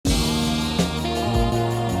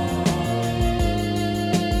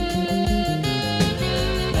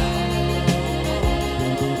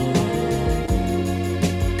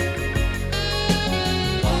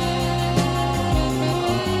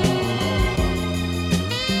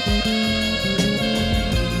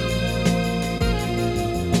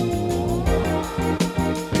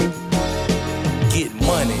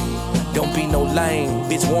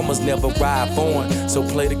Bitch, warmers never ride foreign, so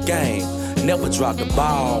play the game. Never drop the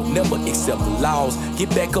ball, never accept the loss. Get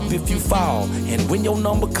back up if you fall, and when your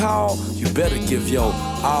number call, you better give your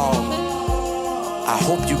all. I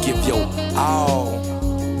hope you give your all.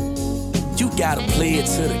 You gotta play it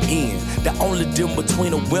to the end. The only difference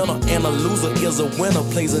between a winner and a loser is a winner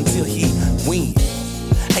plays until he wins.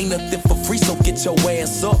 Ain't nothing for free, so get your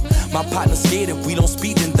ass up. My partner scared if we don't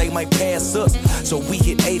speak, then they might pass us. So we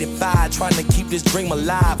hit 85, trying to keep this dream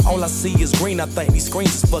alive. All I see is green, I think these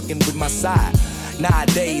screens is fucking with my side.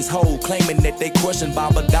 Nowadays, hoes claiming that they crushing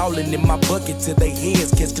Baba Dowling in my bucket till they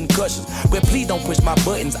heads catch concussions. But please don't push my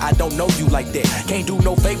buttons, I don't know you like that. Can't do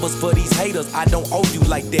no favors for these haters, I don't owe you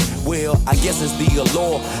like that. Well, I guess it's the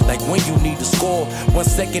allure, like when you need to score. 1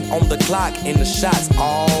 second on the clock and the shot's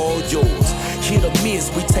all yours. Hit or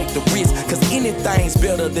miss, we take the risk, cause anything's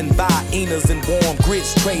better than Viennas and warm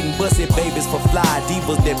grits. Trading busted babies for fly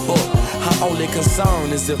divas that buck. Her only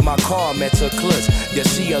concern is if my car match her clutch. Yeah,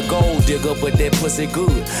 she a gold digger, but that pussy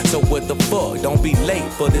good. So what the fuck, don't be late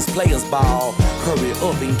for this player's ball. Hurry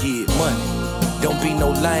up and get money. Don't be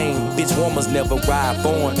no lame, bitch, warmers never ride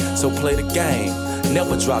foreign, so play the game.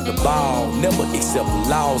 Never drop the ball, never accept the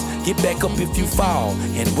loss. Get back up if you fall,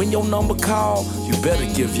 and when your number call, you better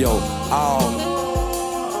give your all.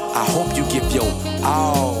 I hope you give your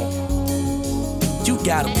all. You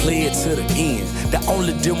gotta play it to the end. The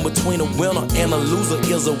only difference between a winner and a loser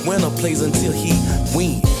is a winner plays until he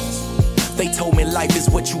wins. They told me life is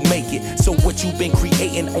what you make it, so what you been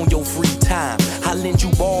creating on your free time. I lend you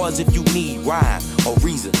bars if you need rhyme or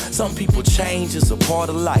reason. Some people change, it's a part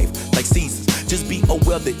of life, like seasons. Just be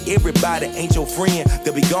aware that everybody ain't your friend.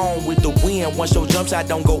 They'll be gone with the wind once your jump shot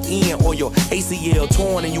don't go in, or your ACL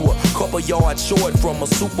torn and you a couple yards short from a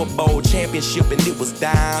Super Bowl championship and it was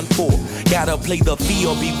down for. Gotta play the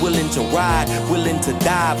field, be willing to ride, willing to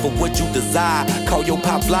die for what you desire. Call your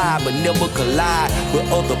pop fly, but never collide with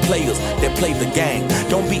other players that play the game.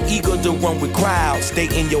 Don't be eager to run with crowds, stay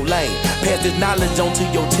in your lane. Pass this knowledge on to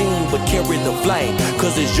your team, but carry the flame,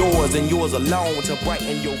 cause it's yours and yours alone to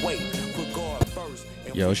brighten your way.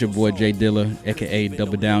 Yo, it's your boy Jay Dilla, aka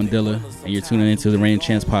Double Down Dilla, and you're tuning into the Rain and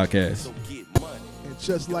Chance podcast. And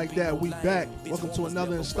just like that, we back. Welcome to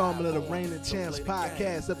another installment of the Rain and Chance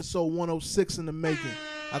podcast, episode 106 in the making.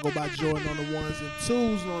 I go by Jordan on the ones and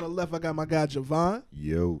twos, and on the left I got my guy Javon.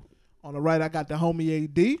 Yo. On the right I got the homie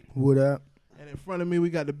AD. What up? And in front of me we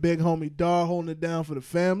got the big homie Dar holding it down for the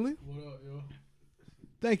family. What up, yo?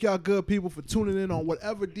 Thank y'all good people for tuning in on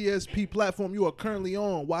whatever DSP platform you are currently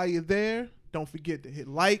on. While you're there, don't forget to hit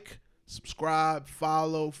like, subscribe,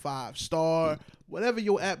 follow, 5-star, whatever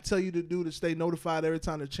your app tell you to do to stay notified every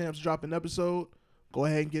time the champs drop an episode. Go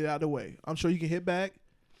ahead and get it out of the way. I'm sure you can hit back.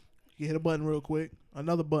 You can hit a button real quick.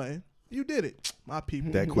 Another button. You did it. My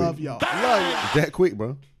people. That quick. Love y'all. Love you. It's that quick,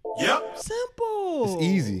 bro. Yep. Simple. It's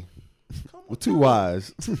easy. With 2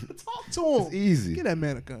 Y's. Talk to him. It's easy. Get that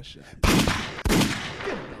man a gunshot.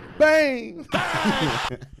 Bang.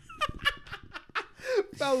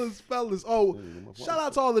 Fellas. Oh, shout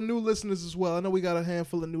out to all the new listeners as well. I know we got a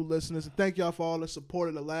handful of new listeners. And thank y'all for all the support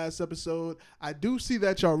of the last episode. I do see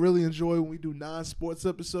that y'all really enjoy when we do non-sports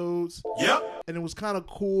episodes. Yep. And it was kind of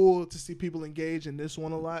cool to see people engage in this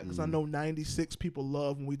one a lot, because I know 96 people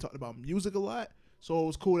love when we talked about music a lot. So it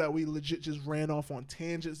was cool that we legit just ran off on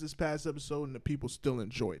tangents this past episode and the people still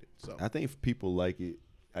enjoyed it. So I think if people like it,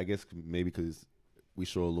 I guess maybe because we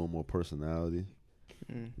show a little more personality.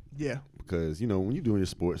 yeah. Because, you know, when you're doing your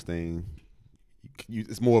sports thing,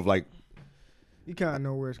 it's more of like, You kind of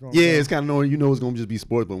know where it's going. yeah, it's kind of knowing, you know, it's going to just be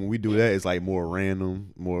sports. But when we do that, it's like more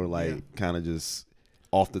random, more like kind of just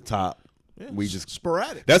off the top. Yeah, We just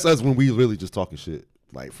sporadic. That's us when we really just talking shit,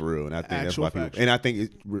 like for real. And I think Actual that's why facts. people. And I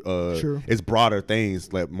think True. it's broader things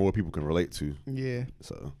that more people can relate to. Yeah.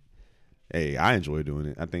 So, hey, I enjoy doing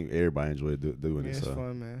it. I think everybody enjoy doing Yeah, it. it's So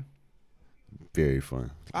fun, man. very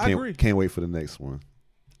fun. I agree. Can't wait for the next one.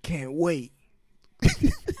 Can't wait.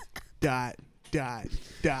 dot.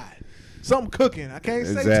 Something cooking. I can't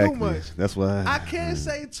say too much. That's why I can't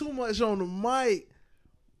say too much on the mic,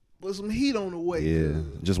 but some heat on the way. Yeah,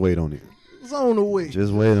 just wait on it. It's on the way.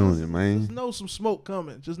 Just wait on it, man. Just know some smoke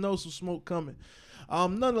coming.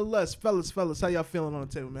 Nonetheless, fellas, how y'all feeling on the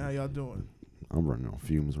table, man? How y'all doing? I'm running on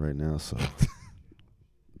fumes right now, so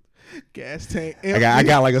Gas tank I empty.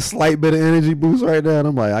 got like a slight bit of energy boost right now, and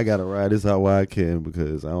I'm like, I gotta ride this out while I can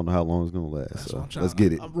because I don't know how long it's gonna last. That's So what I'm trying let's to-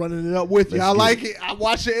 get it. I'm running it up with you. Let's I get like it. I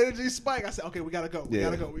watched the energy spike. I said, okay, we gotta go. We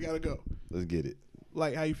Yeah. gotta go. Let's get it.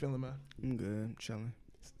 Like, how you feeling, man? I'm good. I'm chilling.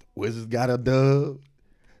 Wizards got a dub.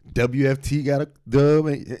 WFT got a dub.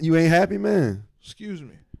 You ain't happy, man? Excuse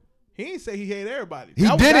me. He ain't say he hate everybody. He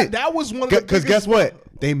That was- didn't. That was one of the Because guess what?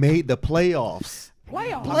 They made the playoffs.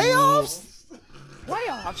 Playoffs.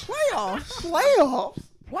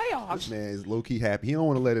 This man is low key happy. He don't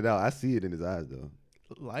want to let it out. I see it in his eyes though.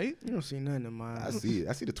 Light. You don't see nothing in my I eyes. see it.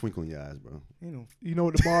 I see the twinkle in your eyes, bro. You know, You know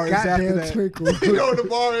what the bar is after goddamn that. twinkle. You know what the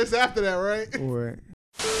bar is after that, right? Or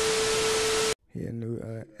he a new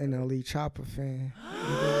NLE Chopper fan.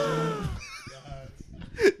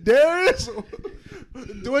 Darius,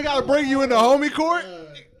 do we gotta bring you into homie court?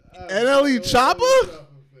 NLE Chopper?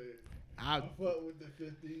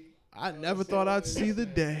 I never thought I'd see the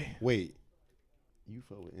day. Wait. You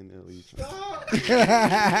fuck with NLE.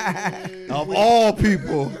 Of all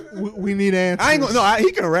people. We need answers. I ain't gonna. No,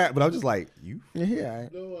 he can rap, but I'm just like you. Yeah,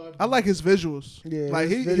 I like his visuals. Yeah, like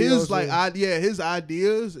his his videos like are- his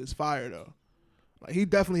ideas is fire though. Like he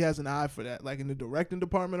definitely has an eye for that. Like in the directing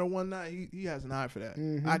department or whatnot, he has an eye for that.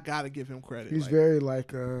 Mhm. I gotta give him credit. he's like, very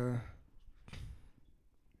like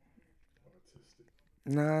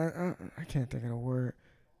I can't think of the word.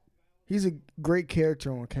 He's a great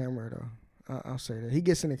character on camera though. I'll say that he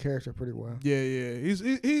gets in the character pretty well. Yeah.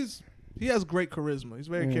 He has great charisma. He's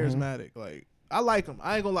very Mhm. charismatic. Like I like him.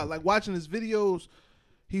 I ain't gonna lie. Like watching his videos,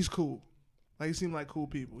 he's cool. Like he seemed like cool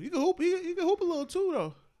people. He can hoop. He can hoop a little too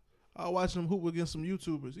though. I watched him hoop against some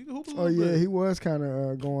YouTubers. He can hoop a little Oh yeah, bit. he was kind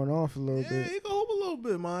of going off a little Yeah, bit. he can hoop a little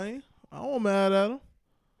bit, man. I won't mad at him.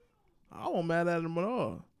 I won't mad at him at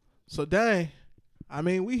all. So dang, I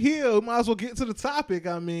mean, we here. We might as well get to the topic.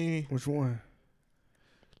 I mean, Which one?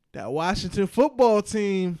 that Washington football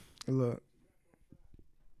team. Look,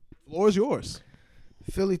 Floor is yours.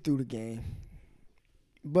 Philly threw the game,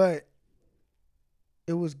 but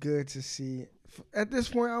it was good to see. At this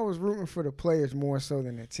point, I was rooting for the players more so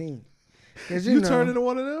than the team. 'Cause, You know, turned into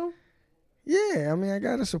one of them. Yeah, I mean, I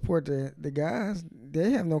gotta support the guys.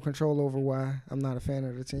 They have no control over why I'm not a fan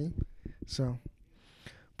of the team. So,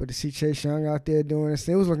 but to see Chase Young out there doing this,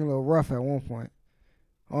 it was looking a little rough at one point.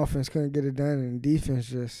 Offense couldn't get it done, and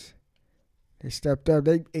defense they stepped up.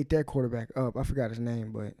 They ate that quarterback up. I forgot his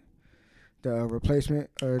name, but the replacement,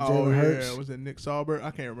 Jalen Hurts, yeah. Was it Nick Saubert?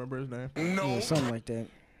 I can't remember his name. yeah, something like that.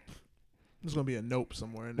 There's gonna be a nope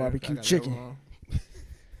somewhere in there. Barbecue I got that chicken. wrong.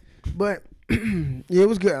 But yeah, it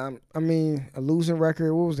was good. I mean, a losing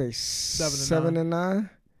record. What was they? 7-9.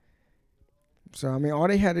 So I mean, all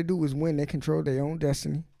they had to do was win. They controlled their own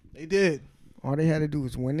destiny. They did. All they had to do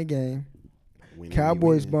was win the game. Winning,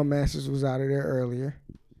 Cowboys winning. bum asses was out of there earlier.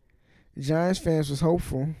 Giants fans was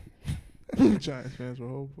hopeful. Giants fans were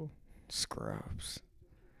hopeful. Scrubs.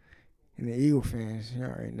 And the Eagle fans, you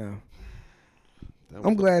already know. That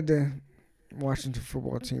I'm was- glad the Washington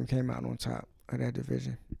football team came out on top of that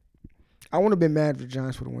division. I wouldn't have been mad if the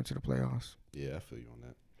Giants would have went to the playoffs. Yeah, I feel you on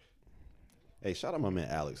that. Hey, shout out my man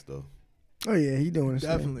Alex though. Oh yeah, he doing his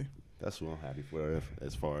thing. Definitely. That's who I'm happy for.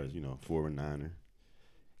 As far as 4-9er,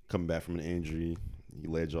 coming back from an injury, he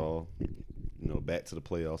led y'all, back to the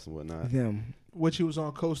playoffs and whatnot. Them. Which he was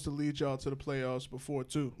on coast to lead y'all to the playoffs before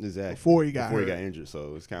too. Exactly. Before he got hurt. injured,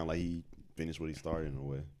 so it's kind of like he finished what he started in a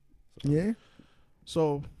way. So, Yeah.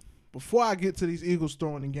 So before I get to these Eagles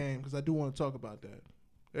throwing the game, because I do want to talk about that,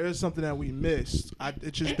 there is something that we missed.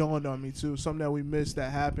 It just dawned on me too. Something that we missed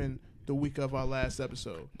that happened the week of our last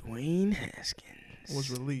episode Dwayne Haskins was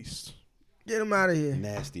released. Get him out of here.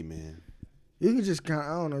 Nasty man. You can just kind of, I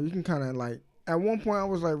don't know, you can kind of like, at one point I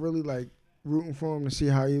was like really like rooting for him to see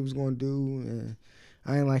how he was going to do. And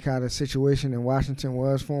I didn't like how the situation in Washington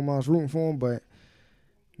was for him. I was rooting for him, but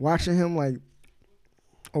watching him like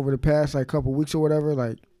over the past like couple weeks or whatever,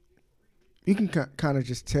 like you can kind of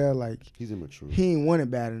just tell like He's immature. he ain't won it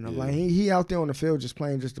bad enough. Yeah. Like he out there on the field just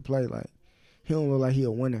playing just to play. Like he don't look like he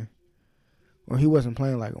a winner. Or he wasn't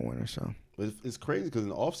playing like a winner, so. But it's crazy because in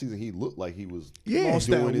the offseason he looked like he was Yeah. Lost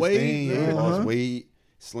that doing his weight, thing. yeah. He lost Uh-huh. weight,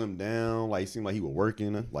 slimmed down. Like, it seemed like he was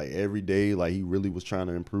working like every day. Like, he really was trying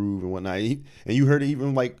to improve and whatnot. And you heard it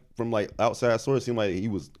even like from like outside sources. It seemed like he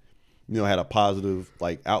was, had a positive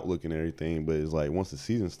like outlook and everything. But it's like once the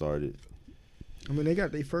season started. I mean, they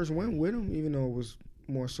got their first win with him, even though it was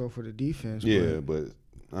more so for the defense. Yeah, but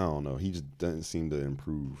I don't know. He just doesn't seem to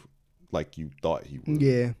improve like you thought he would.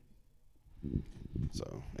 Yeah.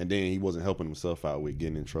 So, and then he wasn't helping himself out with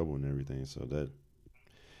getting in trouble and everything. So that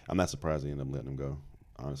I'm not surprised they ended up letting him go.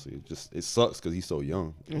 Honestly, it sucks because he's so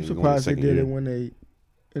young. I'm And he's going surprised they second did year. it when they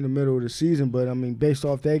in the middle of the season, but I mean, based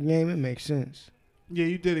off that game, it makes sense. Yeah,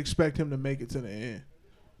 you did expect him to make it to the end.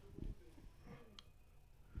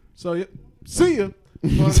 So, yeah, see ya.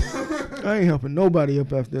 I ain't helping nobody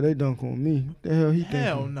up after they dunk on me. What the hell he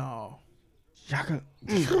Hell thinking? no. Shaka.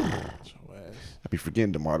 Your ass. I be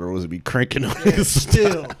forgetting DeMar DeRozan be cranking on Yeah, his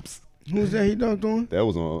still. Who's that he dunked on? That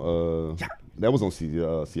was on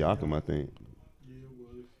Siakam, I think.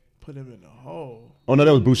 Put him in the hole. Oh no,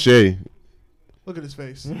 that was Boucher. Look at his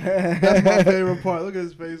face. That's my favorite part. Look at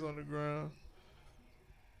his face on the ground.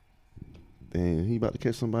 Damn, he about to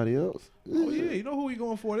catch somebody else. Oh yeah, you know who he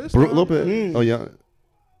going for this Brook time? Lopez. Oh yeah.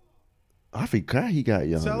 I forgot he got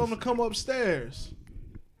Giannis. Tell him to come upstairs.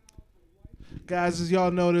 Guys, as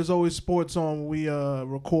y'all know, there's always sports on when we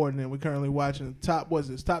recording, and we're currently watching top 10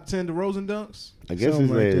 DeRozan dunks. I guess Something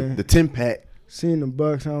it's like like that. the 10-pack. Seeing the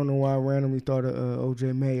Bucks, I don't know why I randomly thought of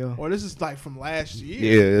OJ Mayo. Or this is like from last year.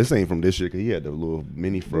 Yeah, this ain't from this year because he had the little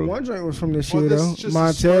mini The fro. one joint was from this Or year, this though. is just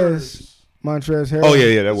the Spurs. Montrezl Harrell. Oh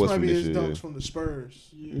yeah, that This was might from be this his year. dunks from the Spurs.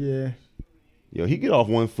 Yeah. Yo, he get off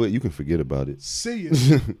 1 foot, you can forget about it. See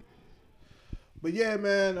ya. But yeah,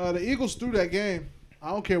 man, the Eagles threw that game.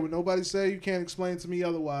 I don't care what nobody say. You can't explain to me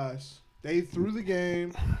otherwise. They threw the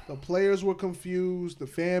game. The players were confused. The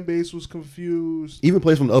fan base was confused. Even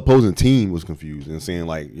players from the opposing team was confused and saying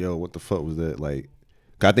like, "Yo, what the fuck was that?" Like,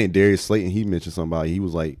 'cause I think Darius Slayton, he mentioned somebody. He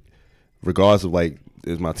was like, regardless of like,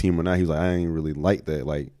 is my team or not, he was like, I ain't really like that.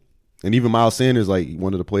 Like, and even Miles Sanders, like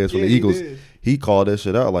one of the players from Yeah, the Eagles, did. he called that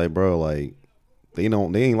shit out. Like, bro, like they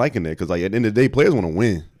ain't liking that because like at the end of the day, players want to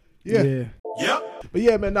win. Yeah. But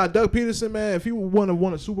yeah, man, Doug Peterson, man, if he would have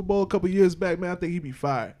won a Super Bowl a couple years back, man, I think he'd be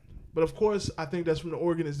fired. But of course, I think that's from the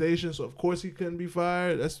organization, so of course he couldn't be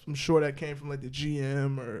fired. I'm sure that came from like the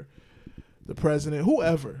GM or the president,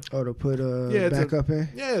 whoever. Oh, to put Yeah, back up in?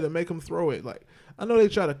 Yeah, to make him throw it. Like I know they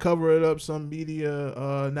try to cover it up. Some media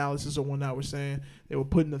analysis or whatnot were saying they were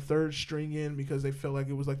putting the third string in because they felt like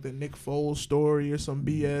it was like the Nick Foles story or some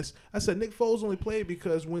BS. I said Nick Foles only played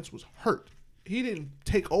because Wentz was hurt. He didn't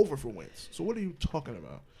take over for Wentz. So what are you talking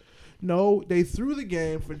about? No, they threw the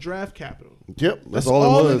game for draft capital. Yep, that's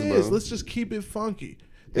all it was, bro. Let's just keep it funky.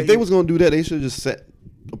 If they was gonna do that, they should just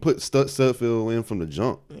put Sudfeld in from the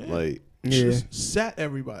jump. Like, just sat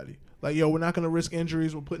everybody. Like, yo, we're not gonna risk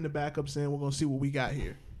injuries. We're putting the backups in. We're gonna see what we got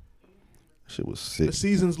here. shit was sick. The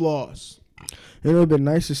season's lost. It would have been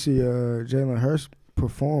nice to see Jalen Hurts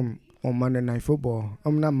perform on Monday Night Football.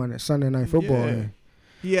 Sunday Night Football. Yeah. Yeah.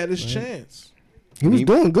 He had his chance. He was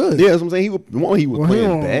doing good. Yeah, that's what I'm saying. He was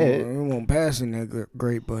playing bad. He wasn't passing that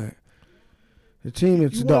great, but the team, You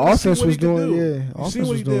the wanted to see offense what was he could doing. do. Yeah, You offense see what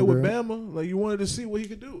was he doing did with good. Bama? Like, you wanted to see what he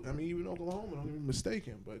could do. I mean, even Oklahoma, don't get me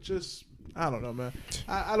mistaken. But just, I don't know, man.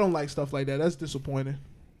 I don't like stuff like that. That's disappointing.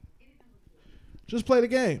 Just play the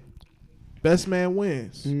game. Best man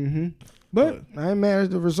wins. Mm-hmm. But I ain't mad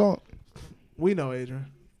at the result. We know, Adrian.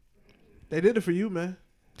 They did it for you, man.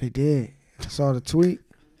 They did. I saw the tweet.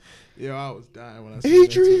 Yo, I was dying when I saw that.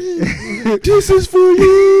 Adrian, this is for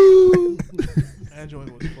you. That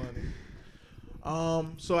joint was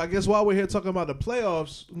funny. So I guess while we're here talking about the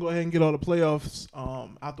playoffs, we'll go ahead and get all the playoffs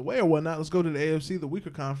out the way or whatnot. Let's go to the AFC, the weaker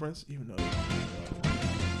conference, even though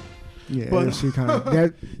Yeah, But- AFC kind of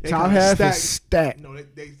that They top kinda half stacked. is stacked. no,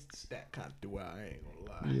 they stack kind of throughout. I ain't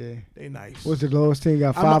gonna lie. Yeah. They nice. What's the lowest team?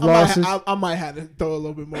 Got I 5 might- losses. I might have to throw a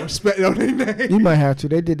little bit more respect on their name. You might have to.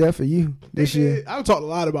 They did that for you this year. I've talked a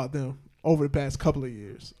lot about them over the past couple of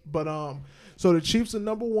years. But so the Chiefs are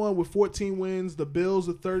number 1 with 14 wins. The Bills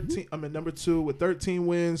are number 2 with 13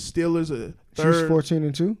 wins. Steelers are Chiefs third,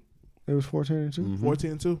 14-2. It was 14-2. Mm-hmm.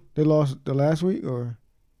 14-2. They lost the last week, or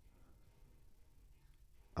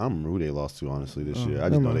I don't remember who they lost to, honestly, this Oh, year. I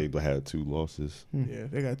just know never they had 2 losses. Yeah,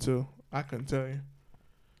 they got 2. I couldn't tell you.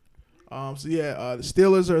 The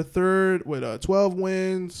Steelers are third with 12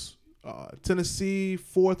 wins. Tennessee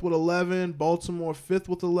 4th with 11. Baltimore 5th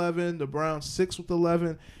with 11. The Browns 6th with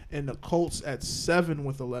 11. And the Colts at 7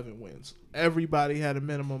 with 11 wins. Everybody had a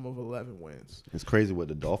minimum of 11 wins. It's crazy what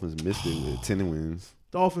the Dolphins missed it with 10 wins.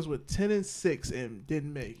 Dolphins with 10-6 and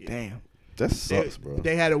didn't make it. damn. That sucks, they, bro.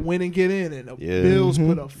 They had to win and get in, and the Yeah. Bills Mhm.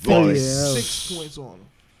 put up Oh, 46 points on them.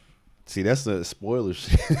 See, that's the spoiler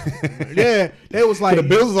shit. Yeah, they was like, the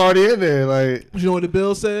Bills was already in there. Like, you know what the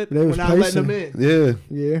Bills said? They We're was not letting them in. yeah.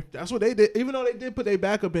 Yeah. That's what they did. Even though they did put their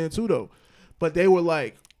backup in too, though. But they were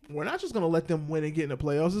like, we're not just going to let them win and get in the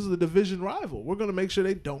playoffs. This is a division rival. We're going to make sure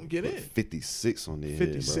they don't get in. 56 on their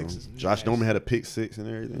 56 head, is bro. Josh nasty. Norman had a pick 6 and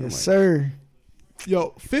everything. I'm Yes, like, sir.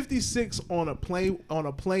 Yo, 56 on a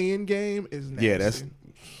play-in game is nasty. Yeah, that's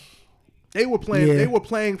They were playing. Yeah. They were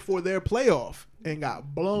playing for their playoff and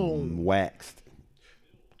got blown waxed.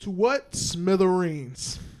 to what?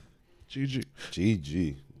 Smithereens. GG.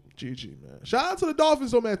 GG. Man. Shout out to the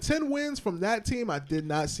Dolphins though, man. 10 wins from that team I did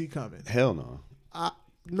not see coming. Hell no.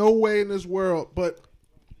 No way in this world. But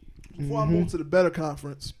before I move to the better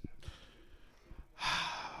conference,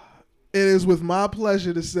 it is with my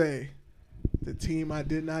pleasure to say the team I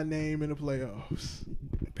did not name in the playoffs.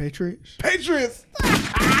 Patriots. Patriots.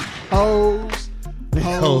 Hoes.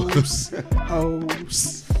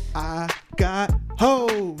 I got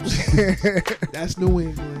hoes. That's New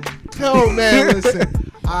England. Yo, man,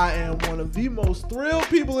 listen. I am one of the most thrilled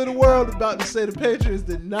people in the world about to say the Patriots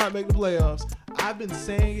did not make the playoffs. I've been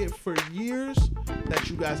saying it for years that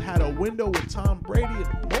you guys had a window with Tom Brady, and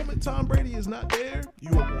the moment Tom Brady is not there, you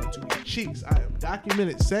are going to get cheeks. I am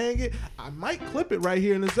documented saying it. I might clip it right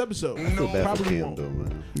here in this episode. I feel bad for Probably Cam won't. though,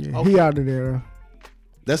 man. Yeah, Okay. he out of there. Though.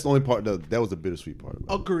 That's the only part that was the bittersweet part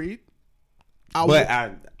about it. Agreed.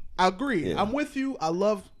 I I agree. Yeah. I'm with you. I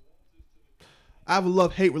have a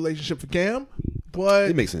love-hate relationship for Cam, but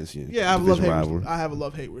it makes sense. yeah, I have a Division I have a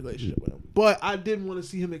love-hate relationship with him. But I did want to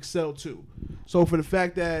see him excel too. So for the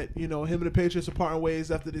fact that, him and the Patriots are parting ways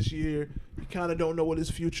after this year, you kind of don't know what his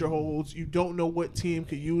future holds. You don't know what team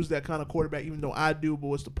could use that kind of quarterback, even though I do, but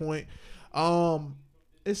what's the point?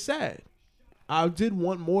 It's sad. I did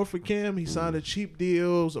want more for Cam. He signed a cheap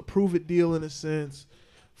deal, it was a prove-it deal in a sense.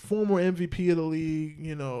 Former MVP of the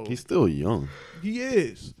league, He's still young. he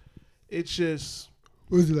is. It's just,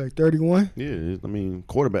 Was he like 31? Yeah, I mean,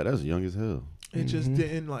 quarterback, that's young as hell. it just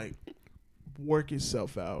didn't work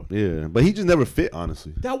itself out. Yeah, but he just never fit,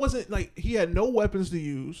 honestly. That wasn't he had no weapons to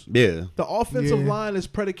use. Yeah. The offensive Yeah. line is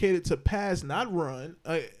predicated to pass, not run.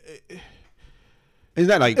 It's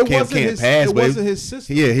not like It Cam wasn't can't his. pass, It but wasn't his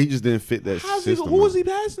system. yeah, he just didn't fit that How's he, system. who was he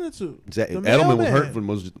passing it to? The Edelman was mailman. hurt for the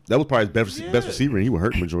most. That was probably his Yeah. best receiver, and he was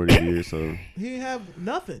hurt majority of the year. So He didn't have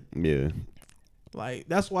nothing. yeah,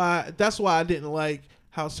 That's why I didn't like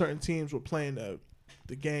how certain teams were playing the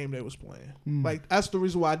game they was playing. That's the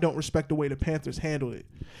reason why I don't respect the way the Panthers handled it,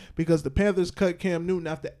 because the Panthers cut Cam Newton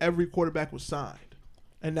after every quarterback was signed,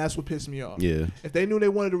 and that's what pissed me off. yeah. If they knew they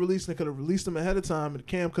wanted to release, they could have released him ahead of time, and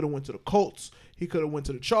Cam could have went to the Colts. He could have went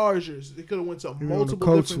to the Chargers. He could have went to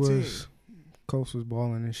multiple different teams. Colts was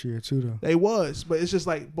balling this year too, though. They was, but it's just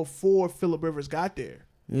before Phillip Rivers got there,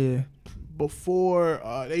 Yeah. before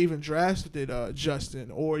they even drafted Justin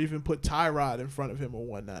or even put Tyrod in front of him or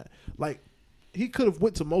whatnot. He could have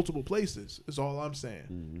went to multiple places. Is all I'm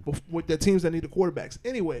saying. With the teams that need the quarterbacks.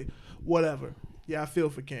 Anyway, whatever. Yeah, I feel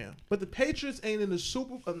for Cam, but the Patriots ain't in the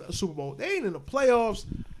Super Bowl. They ain't in the playoffs.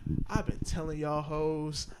 I've been telling y'all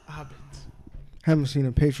hoes. Haven't seen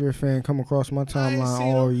a Patriot fan come across my I ain't timeline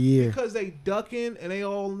seen all them year. because they ducking and they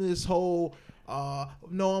all in this whole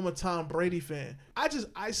no, I'm a Tom Brady fan.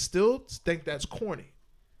 I still think that's corny.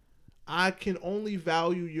 I can only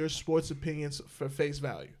value your sports opinions for face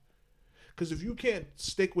value. Because if you can't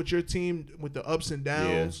stick with your team with the ups and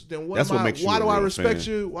downs, then That's what makes you why a do I real respect fan.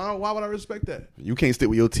 you? Why would I respect that? You can't stick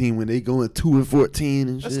with your team when they going 2-14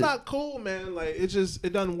 and That's shit. not cool, man.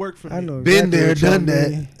 It doesn't work for me. I know. Been exactly there, what y'all done that.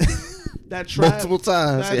 mean. That trap, multiple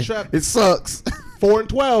times. That Yeah. trap, It sucks.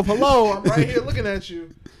 4-12. Hello, I'm right here looking at you.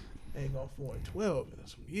 Ain't going 4-12 in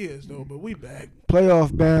some years though, but we back.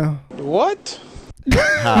 Playoff bound.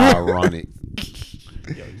 How ironic.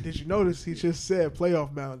 Yo, did you notice he just said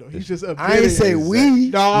playoff bound though? He's just I ain't say we. No,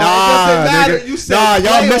 it doesn't matter. nigga. You said Nah,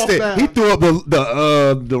 y'all playoff missed it. bound. He threw up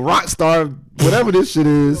the rock star, whatever this shit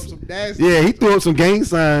is. Some nasty Yeah, he shit. threw up some gang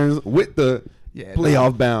signs with the Yeah,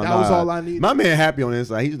 playoff bound. that was Nah. all I needed. My man happy on the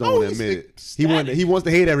inside. He just don't Oh, want to he's admit it. ecstatic. He wants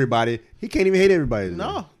to hate everybody. He can't even hate everybody.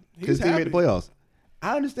 No, because he's he made happy. the playoffs.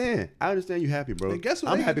 I understand you happy, bro. And guess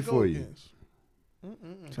what I'm they happy can go for you. against? Hope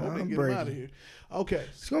Tom they get him Brady. out of here. Okay,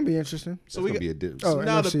 It's gonna be interesting. so That's we gonna got be a dip. Oh,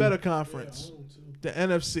 now the NFC. better conference, the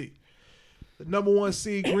NFC. The number 1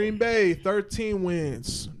 seed, Green Bay, 13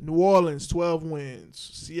 wins. New Orleans, 12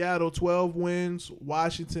 wins. Seattle, 12 wins.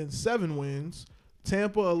 Washington, 7 wins.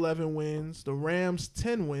 Tampa, 11 wins. The Rams,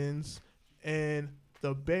 10 wins. And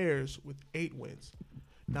the Bears with 8 wins.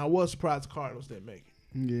 Now, I was surprised the Cardinals didn't make it.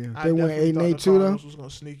 Yeah. I They went definitely thought 8-8 the too though. Cardinals was going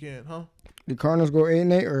to sneak in, huh? The Cardinals go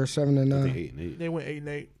 8-8 or 7-9. 8-8. They went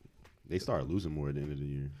 8-8. They started losing more at the end of the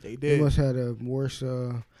year. They They did. must have a worse.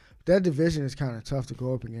 That division is kind of tough to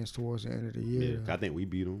go up against towards the end of the year. Yeah, I think we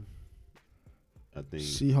beat them. I think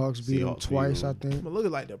Seahawks beat them Seahawks beat twice, them. I think. But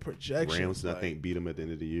look at the projections. Rams, I think, beat them at the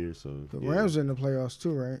end of the year. So The yeah. Rams are in the playoffs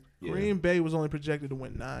too, right? Yeah. Green Bay was only projected to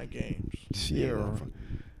win 9 games. Yeah, motherfucker.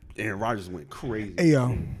 Aaron Rodgers went crazy. Hey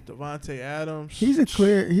yo, Devontae Adams. he's a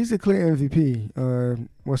clear MVP.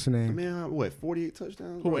 What's the name? Man, what, 48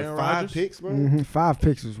 touchdowns? Who, Bro, Aaron 5 Rodgers? picks, bro? 5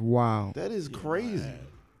 picks is wild. That is crazy.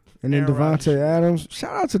 And then Aaron Rodgers. Devontae Adams.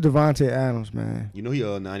 Shout out to Devontae Adams, man. You know he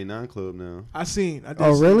 99 club now. I did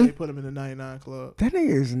Oh, see really? they put him in the 99 club. That nigga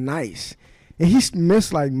is nice. And he's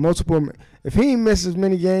missed like multiple. If he ain't missed as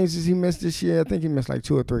many games as he missed this year, I think he missed like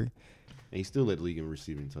 2 or 3. And he still led the league in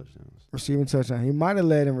receiving touchdowns. Receiving touchdown. He might have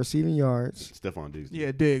led in receiving yards. Stephon Diggs.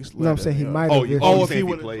 Yeah, Diggs. No, I'm saying he might Oh, have. if he he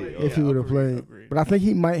would've played. played. If he would have played. Agreed. But I think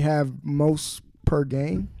he might have most per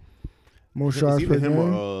game. Most yards per Either him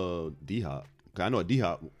game. or D-Hop. I know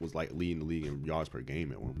D-Hop was like leading the league in yards per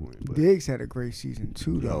game at one point. But Diggs had a great season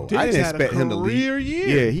too, though. Diggs I didn't had a expect him to lead. career year.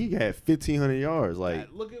 Yeah, he had 1,500 yards. Like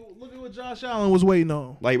Look at what Josh Allen was waiting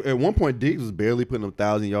on. at one point, Diggs was barely putting up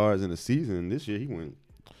 1,000 yards in a season. This year, he went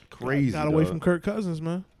crazy. Got away dog. from Kirk Cousins,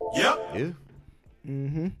 man. Yeah.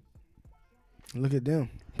 Mm-hmm. Look at them.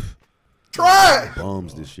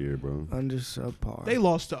 Bums this year, bro. Under subpar. They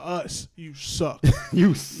lost to us. You suck.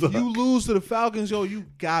 You suck. You lose to the Falcons, yo. You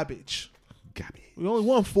garbage. We only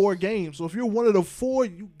won 4 games, so if you're one of the 4,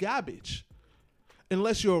 you garbage.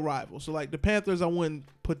 Unless you're a rival. So like the Panthers, I wouldn't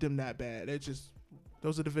put them that bad. It's just that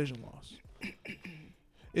was a division loss. It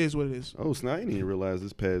is what it is. Oh, so I didn't even realize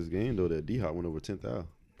this past game though that D-Hop went over 10,000.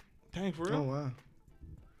 Dang, for real. Oh wow.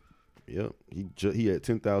 Yep, he at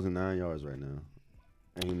 10,009 yards right now,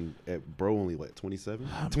 and at bro only like 27,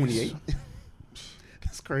 28.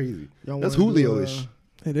 That's crazy. Y'all That's wanna do, Julio-ish.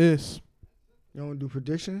 It is. Y'all want to do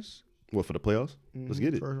predictions? What for the playoffs? Let's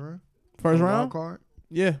get it. First round. First Wild round. card.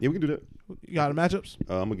 Yeah. Yeah, we can do that. You got the matchups.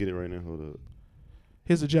 I'm gonna get it right now. Hold up.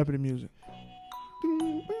 Here's the Jeopardy music.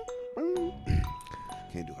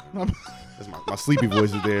 Can't do it. That's my sleepy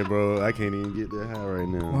voice is there, bro. I can't even get that high right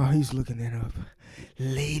now. While he's looking that up,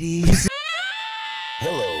 ladies.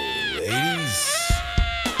 Hello, ladies.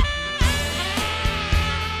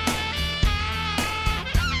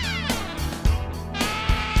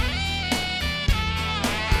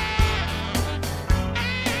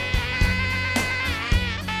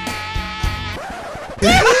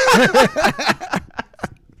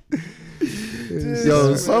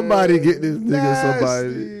 Yo, somebody get this nigga somebody.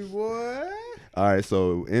 Nasty, boy. All right,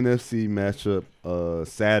 so NFC matchup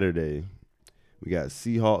Saturday. We got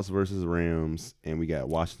Seahawks versus Rams, and we got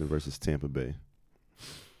Washington versus Tampa Bay.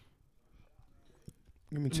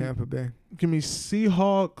 Give me Tampa Bay. Give me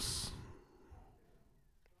Seahawks.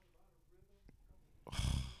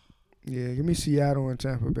 Yeah, give me Seattle and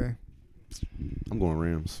Tampa Bay. I'm going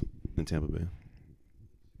Rams in Tampa Bay.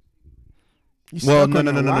 You Well, stuck no, on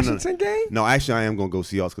no, the no, no, no, no. Washington game? No, actually, I am gonna go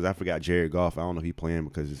Seahawks because I forgot Jared Goff. I don't know if he's playing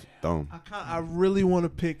because it's dumb. I really want to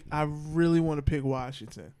pick. I really want to pick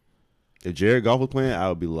Washington, If Jared Goff was playing, I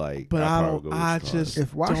would be like, but I'd I probably don't. go with I Chicago. just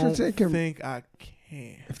If Washington don't can- think I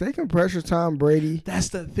can. If they can pressure Tom Brady That's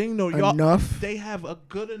the thing, though. Y'all, enough, they have a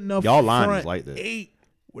good enough Y'all line is front like that. 8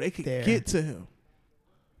 where they can There. get to him.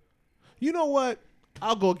 You know what?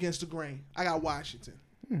 I'll go against the grain. I got Washington.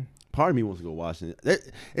 Part of me wants to go Washington.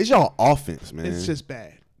 It's y'all offense, man. It's just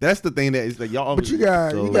bad. That's the thing that is like y'all. But you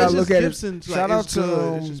got- you It's gotta just look at it. Gibson's Shout like, out it's to,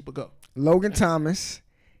 good. It's just but go. Logan Thomas.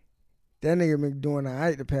 That nigga been doing all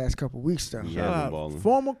right the past couple weeks, though. Yeah. Shout been out, balling.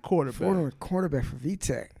 former quarterback. Former quarterback for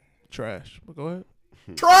VTech. Trash. But go ahead.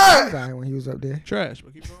 Guy when he was up there. Trash.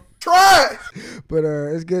 But keep going. But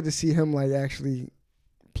it's good to see him like actually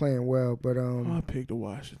playing well. But I picked the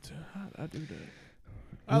Washington. I do that. you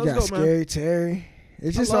All right, got let's go, man. Scary Terry.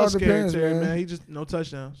 It just I love all Scary depends, Terry, man. He just no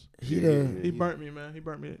touchdowns. He Yeah. done. He burnt me, man. He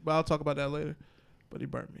burnt me. But I'll talk about that later. But he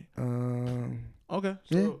burnt me. Okay.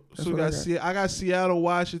 Yeah, So, that's so we what got I got. I got Seattle,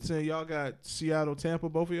 Washington. Y'all got Seattle, Tampa.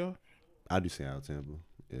 Both of y'all. I do Seattle, Tampa.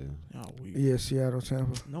 Yeah. Y'all weak. Yeah, Seattle,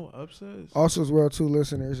 Tampa. No upsets. Also, as well, too,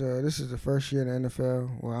 listeners, this is the first year in the NFL.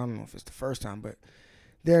 Well, I don't know if it's the first time, but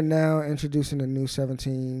they're now introducing a new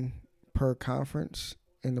 17 per conference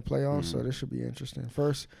in the playoffs, so this should be interesting.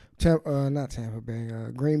 First, not Tampa Bay,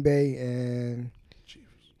 Green Bay and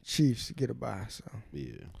Chiefs get a bye. So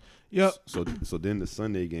Yeah. Yep. So then the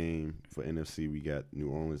Sunday game for NFC, we got New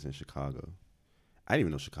Orleans and Chicago. I didn't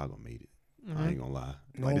even know Chicago made it. I ain't gonna lie.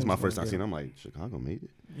 No Like this is my one's first gonna time get seeing. I'm like, Chicago made it.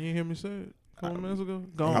 You ain't hear me say it a couple minutes ago.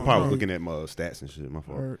 I Gone. probably was looking at my stats and shit. My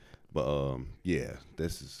fault. Word. But yeah,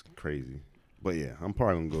 this is crazy. But yeah, I'm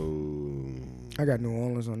probably gonna go. I got New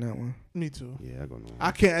Orleans on that one. Me too. Yeah, I go New Orleans.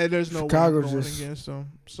 I can't. There's no Chicago's way I'm going just- against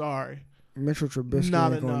them. Sorry. Mitchell Trubisky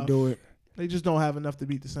Not ain't gonna enough. do it. They just don't have enough to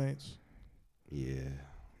beat the Saints. Yeah,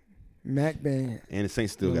 Mac been and the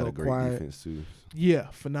Saints still A got a little great quiet. defense too. Yeah,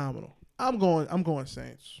 phenomenal. I'm going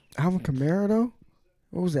Saints. Alvin Kamara though.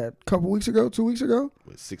 What was that? A couple weeks ago? 2 weeks ago?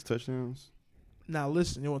 With 6 touchdowns. Now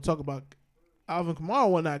listen, you want to talk about Alvin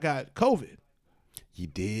Kamara when I got COVID. He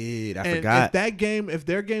did. I And forgot. if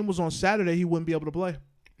their game was on Saturday, he wouldn't be able to play.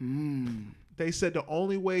 Mm. They said the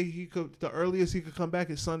only way the earliest he could come back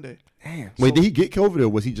is Sunday. Damn. Wait, did he get COVID or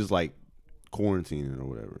was he just like quarantining or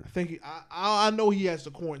whatever? I think I know he has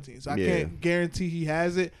the quarantine, so I Yeah. can't guarantee he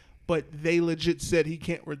has it. But they legit said he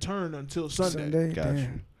can't return until Sunday. Got you.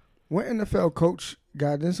 Damn. What NFL coach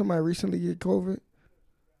didn't somebody recently get COVID?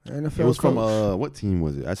 An NFL It was coach. from what team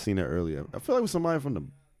was it? I seen it earlier. I feel like it was somebody from the.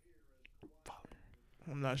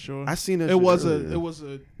 I'm not sure. I seen that. It shit was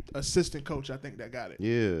earlier. a assistant coach, I think, that got it.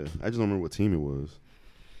 Yeah, I just don't remember what team it was.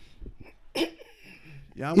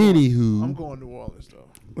 Yeah, I'm Anywho, going New Orleans though.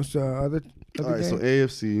 What's the other all right. game? So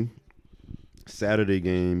AFC Saturday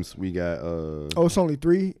games we got. Oh, it's only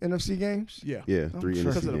 3 NFC games? Yeah, Yeah, Oh, 3 sure.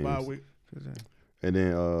 because NFC of the bye games, week. and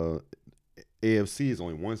then AFC is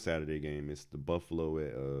only one Saturday game. It's the Buffalo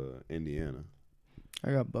at Indiana.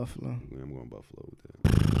 I got Buffalo. I'm going Buffalo with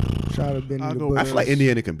that. Shout out to Benny I'll the go- Bull. I feel like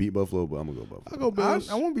Indiana can beat Buffalo, but I'm gonna go Buffalo. I go Bills.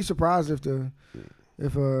 I won't be surprised if the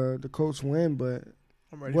Colts win, but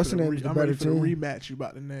I'm ready what's for the name is the I'm ready better for the team? rematch. You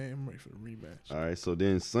about the name? I'm ready for the rematch. All right, so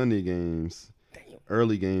then Sunday games.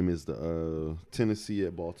 Early game is the Tennessee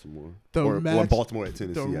at Baltimore. The or match- Baltimore at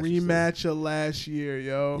Tennessee. The I should say. rematch of last year,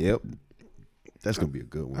 yo. Yep. That's gonna be a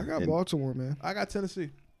good one. I got And Baltimore, man. I got Tennessee.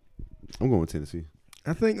 I'm going with Tennessee.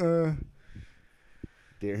 I think Derrick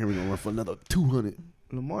Henry gonna run for another 200.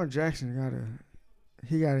 Lamar Jackson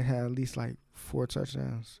gotta have at least like 4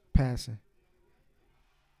 touchdowns passing.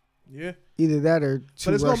 Yeah, Either that or 2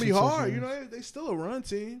 but it's gonna be rushing hard. You touchdowns. know, they still a run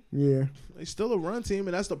team. Yeah. They still a run team,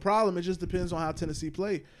 and that's the problem. It just depends on how Tennessee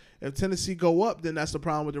play. If Tennessee go up, then that's the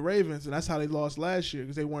problem with the Ravens, and that's how they lost last year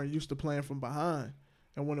because they weren't used to playing from behind.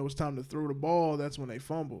 And when it was time to throw the ball, that's when they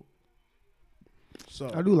fumbled. So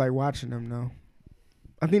I do like watching them though.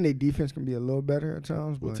 I think their defense can be a little better at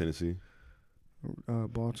times, With but Tennessee.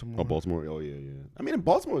 Baltimore. Oh, Baltimore. Oh, yeah. I mean,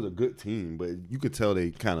 Baltimore is a good team, but you could tell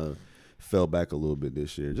they kind of fell back a little bit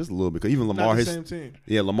this year. Just a little bit. 'Cause even Lamar, not the same team.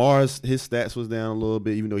 Lamar's his stats was down a little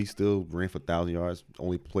bit, even though he still ran for 1,000 yards.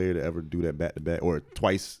 Only player to ever do that back-to-back or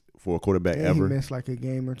twice for a quarterback And ever. he missed like a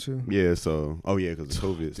game or 2. Yeah, so because of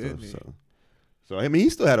COVID Didn't stuff. he? So I mean, he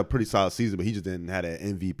still had a pretty solid season, but he just didn't have that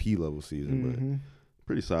MVP level season. But Mm-hmm.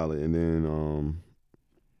 pretty solid. And then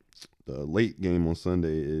the late game on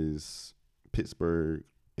Sunday is Pittsburgh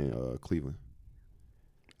and Cleveland.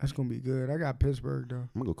 That's gonna be good. I got Pittsburgh though. I'm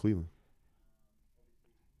gonna go Cleveland.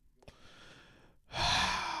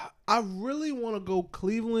 I really want to go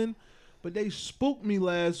Cleveland, but they spooked me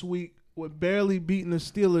last week with barely beating the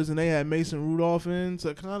Steelers, and they had Mason Rudolph in, so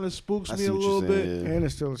it kind of spooks I me see a what little you're bit. saying. Yeah. And the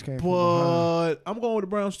Steelers came from behind. But I'm going with the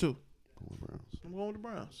Browns too. Go Browns. I'm going with the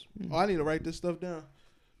Browns. Oh, I need to write this stuff down.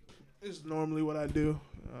 It's normally what I do.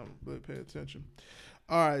 But pay attention.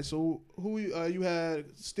 All right, so who you had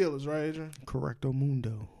Steelers, right, Adrian? Correcto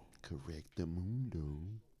mundo. Correct the mundo.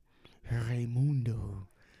 Raymundo.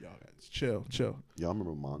 Y'all guys, chill. Y'all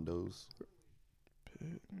remember Mondo's?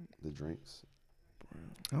 The drinks.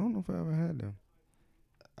 I don't know if I ever had them.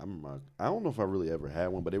 I don't know if I really ever had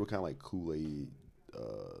one, but they were kind of like Kool-Aid.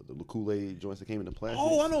 The Kool-Aid joints that came in the plastic.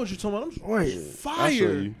 Oh, I know what you're talking about. Wait, Yeah. Fire. I'll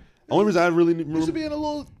show you. Only reason I really remember. Used to be in a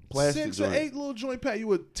little Plastic 6 joint. or 8 little joint pack. You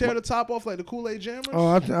would tear the top off like the Kool-Aid Jammers. Oh,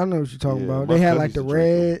 I know what you're talking Yeah, about. my They had cousin like the used to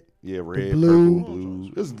drink red. Yeah, red, blue. purple,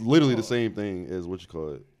 blue. It's literally the same thing as what you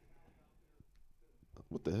call it.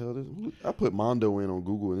 What the hell? I put Mondo in on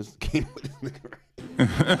Google and this came with this nigga.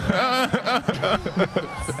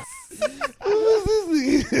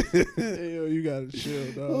 Hey, yo, you gotta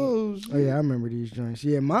chill, dog. Oh yeah, I remember these joints.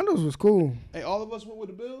 Yeah, Mondo's was cool. Hey, all of us went with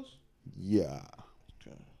the Bills? Yeah,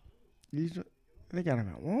 They got them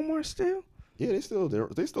at Walmart still. yeah, they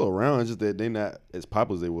still around. It's just that they not as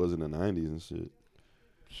popular as they was in the '90s and shit.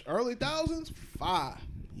 Early thousands? 5.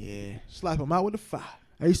 Yeah, Slap them out with a 5.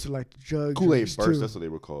 I used to like the jug Kool-Aid joints, Burst, too. that's what they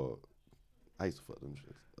were called. I used to fuck them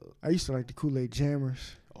shit up. I used to like the Kool-Aid Jammers,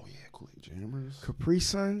 Oh yeah, Kool-Aid Jammers. Capri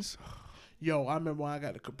Suns. Yo, I remember when I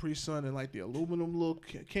got the Capri Sun and like the aluminum little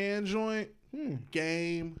can joint.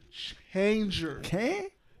 Game changer. Can?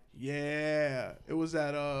 Yeah. It was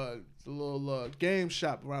at the little game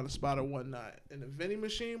shop around the spot or whatnot. And the vending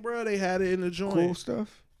machine, bro, they had it in the joint. Cool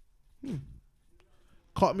stuff.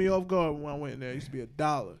 Caught me off guard when I went in there. It used to be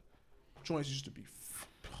 $1. Joints used to be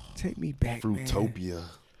Take me back, man. Fruitopia.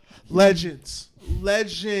 legends.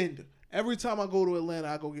 Legend. Every time I go to Atlanta,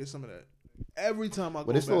 I go get some of that. Every time I go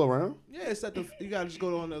But it's still around? Yeah, it's at the. You gotta just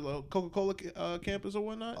go on the Coca-Cola campus or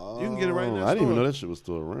whatnot. You can get it right in Oh, there. I didn't even know that shit was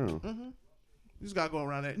still around. You just gotta go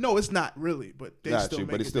around there. No, it's not really, but they Got still you,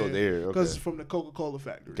 make but it's it still there, because okay. it's from the Coca-Cola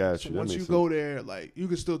factory. Got So you, that once you makes go there, like you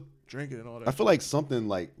can still drink it and all that. I feel like something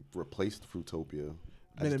like replaced Fruitopia.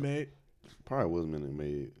 Minute Maid. Probably was Minute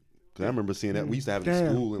Maid. Cause I remember seeing that. We used to have it Damn.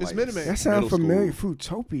 in school. And It's like Minute Maid. That sounds middle familiar. school.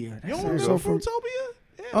 Fruitopia. That You don't sounds remember so Fruitopia?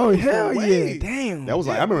 Yeah, Oh it was hell the yeah! wave. Damn. That was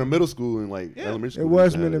like I remember in middle school and like Yeah. elementary school. It was we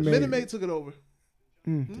used to have Minute that Minute shit. Maid took it over.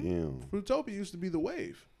 Damn. Fruitopia used to be the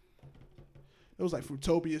wave. It was like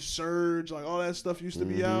Fruitopia Surge, like all that stuff used to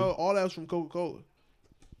be out. All that was from Coca-Cola.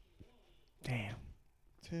 Damn.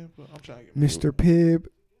 Tampa. I'm trying to get Mr. Pibb.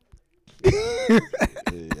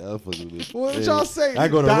 Yeah, I fuck with this. What Yeah. y'all say? I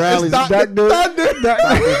go to Doc- rallies. it's Dr. Thunder.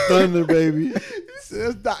 Dr. Thunder, baby. He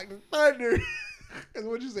says Dr. Thunder. And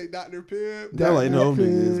what'd you say, Dr. Pibb? They're like, no, Dr.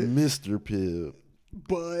 nigga, Pibb. it's Mr. Pibb.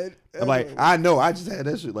 Bud. I'm like, I know. I just had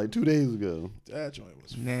that shit like 2 days ago. That joint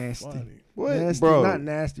was Nasty. funny. What, Nasty, bro? not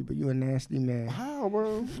nasty, but you a nasty man. How,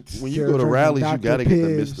 bro? When you Still go to drinking rallies, you Dr. gotta get the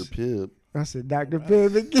Pibbs. Mr. Pibb. I said Dr.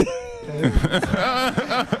 Pibb again.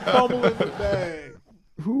 Fumble in the bag.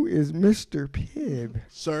 Who is Mr. Pibb?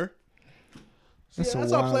 Sir. That's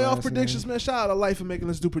That's a our wild playoff ass predictions, name. man. Shout out to Life for making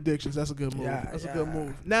us do predictions. That's a good move. Yeah, That's a yeah. good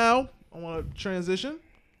move. Now, I want to transition.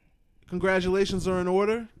 Congratulations are in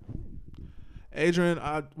order. Adrian,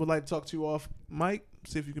 I would like to talk to you off mic,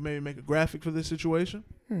 see if you can maybe make a graphic for this situation.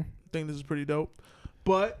 I think this is pretty dope.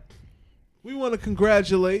 But we want to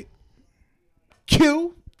congratulate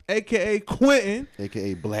Q, a.k.a. Quentin,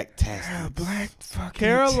 AKA Black Tastic. Black fucking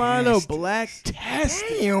Carolina Tastic. Black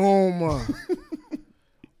Tastic, Damn.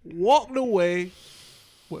 walked away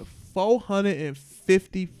with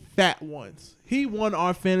 450 fat ones. He won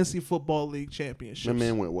our fantasy football league championship. My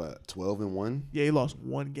man went what? 12-1. Yeah, he lost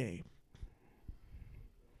one game.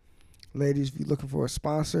 Ladies, if you're looking for a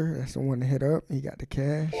sponsor, that's the one to hit up. He got the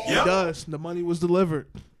cash. He does. The money was delivered.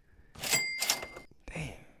 Damn.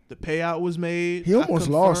 The payout was made. He almost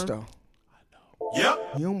lost, confirmed. though.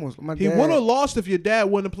 Yep. He almost. My He dad, would have lost if your dad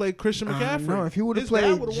wouldn't have played Christian McCaffrey. No, if he would have His dad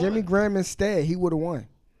played would've Jimmy won. Graham instead, he would have won.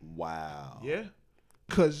 Wow. Yeah.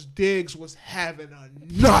 Because Diggs was having a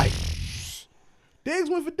night. Diggs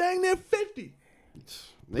went for dang near 50.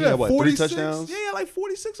 They got what, 3 46? touchdowns? Yeah, like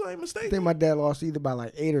 46, if I ain't I mistaken. think my dad lost either by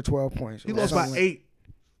like 8 or 12 points. He or lost by something like- 8.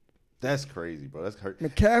 That's crazy, bro. That's hurt.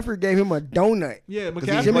 McCaffrey gave him a donut. Yeah, he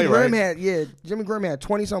McCaffrey. Jimmy- play, Jimmy Graham had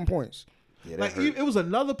 20-some points. Yeah, that Like hurt. it was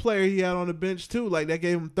another player he had on the bench too. Like that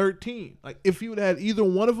gave him 13. Like if he would have had either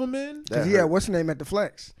one of them in, That Because he had hurt. what's his name at the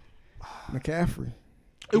flex? McCaffrey.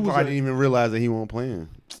 it was I didn't even realize that he wasn't playing.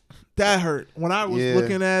 that hurt. When I was Yeah.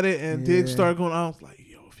 looking at it and Diggs Yeah. started going, I was like,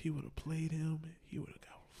 yo, if he would have played him, he would have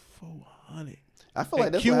got 400. I feel like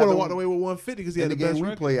And that's Q what would have happened walked away with 150 because he in had the the game best we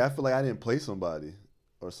record. played. I feel like I didn't play somebody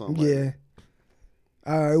or something. Like Yeah.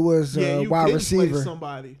 It was Yeah, you wide didn't receiver. play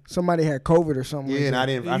somebody. Somebody had COVID or something. Yeah, like and that. I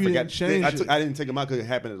didn't. I You forgot. didn't change it. I didn't take him out because it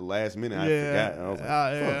happened at the last minute. I forgot. And I was like,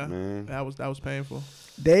 yeah. fuck, man. That was painful.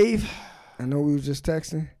 Dave, I know we was just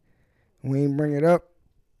texting. We ain't bring it up,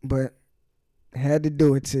 but I had to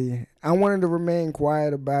do it to you. I wanted to remain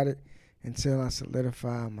quiet about it until I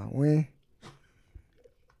solidified my win.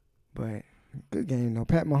 But good game though.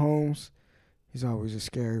 Pat Mahomes, he's always a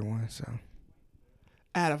scary one. So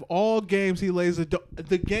Out of all games he lays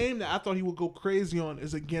the game that I thought he would go crazy on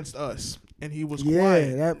is against us, and he was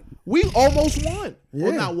quiet. that We almost won.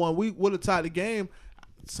 Well, Yeah. not won. We would have tied the game.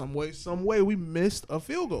 Some way, we missed a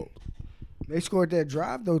field goal. they scored that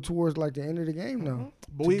drive though towards like the end of the game though.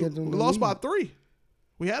 But to we get them the lost by lead. 3.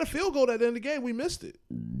 We had a field goal at the end of the game. We missed it.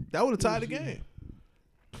 That would have tied the game.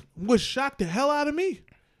 Which shocked the hell out of me.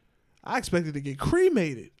 I expected to get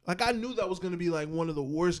cremated. Like, I knew that was going to be like one of the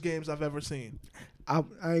worst games I've ever seen. I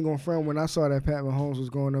ain't gonna front. When I saw that Pat Mahomes was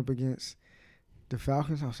going up against the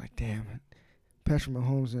Falcons, I was like, damn it. Patrick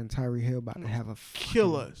Mahomes and Tyreek Hill about to have a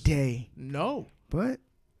Kill fucking us. day. No. But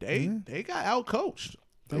They got out-coached. It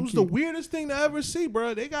Thank was you. the weirdest thing to ever see,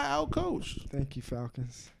 bro. They got out-coached. thank you,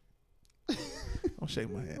 Falcons. Don't shake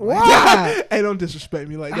my hand. Why? Hey, don't disrespect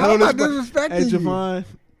me like that. How am I Don't disrespecting Hey, you? Javon.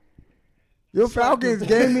 Your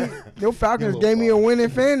Falcons gave me a win in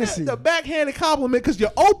fantasy. The backhanded compliment because you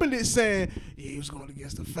opened it saying, yeah, he was going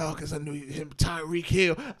against the Falcons. I knew him, Tyreek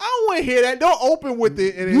Hill. I don't want to hear that. Don't open with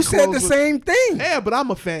it. And then You said close the with- same thing. Yeah, but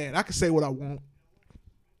I'm a fan. I can say what I want,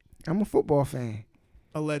 I'm a football fan.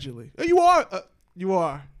 allegedly. You are. You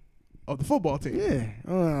are. Of the football team.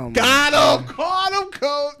 Yeah. Got him. Caught him,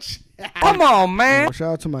 coach. Come on, man.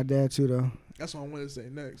 Shout out to my dad too, though. That's what I wanted to say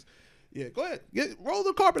next. Yeah, go ahead. Roll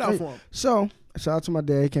the carpet out for him. So, shout out to my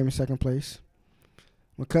dad. He came in second place.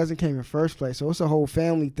 My cousin came in first place. So it's a whole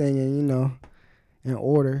family thing, and in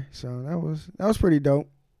order. So that was pretty dope.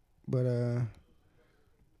 But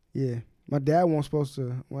yeah, my dad wasn't supposed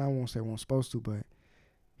to. Well, I won't say wasn't supposed to, but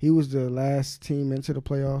he was the last team into the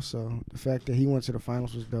playoffs. So the fact that he went to the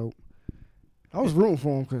finals was dope. I was rooting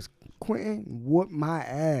for him because Quentin whooped my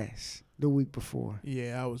ass the week before.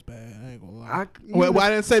 Yeah, I was bad. I ain't gonna lie. Well, I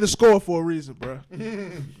didn't say the score for a reason, bro.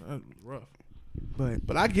 That was rough. but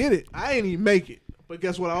But I get it. I ain't even make it. But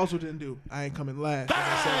guess what? I also didn't do. I ain't coming last. Like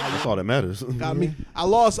I said, That's all that matters. got me. I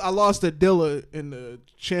lost to Dilla in the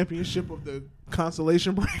championship of the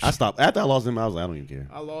consolation break. I stopped after I lost him. I was like, I don't even care.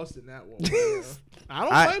 I lost in that one. Yeah. I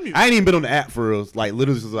don't blame you. I ain't even been on the app for real. Like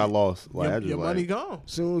literally since I lost. Like your money gone.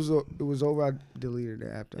 As soon as it was over, I deleted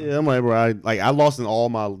the app. Though. Yeah, I'm like, bro. I lost in all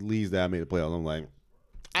my leagues that I made the playoffs. I'm like,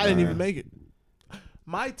 I didn't even make it.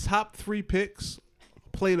 My top 3 picks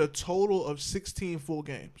played a total of 16 full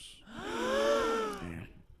games.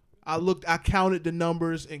 I counted the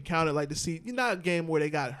numbers and counted like to see, not a game where they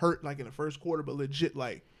got hurt like in the first quarter, but legit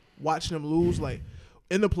like watching them lose. Like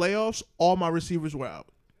in the playoffs, all my receivers were out.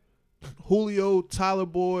 Julio, Tyler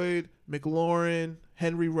Boyd, McLaurin,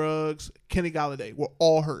 Henry Ruggs, Kenny Galladay were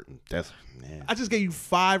all hurt. man. I just gave you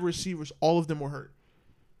 5 receivers. All of them were hurt.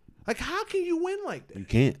 Like, how can you win like that? You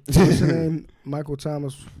can't. What's his name? Michael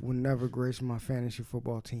Thomas will never grace my fantasy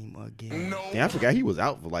football team again. Yeah, I forgot he was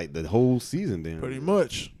out for like the whole season. Then Pretty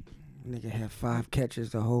much. Nigga had 5 catches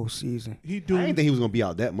the whole season. He I didn't doomed. think he was gonna be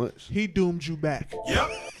out that much. He doomed you back.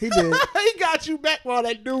 He did. He got you back for all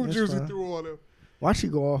that doom That's juice he fine. threw on him. Watch he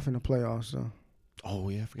go off in the playoffs though. Oh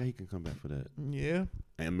yeah, I forgot he can come back for that. Yeah,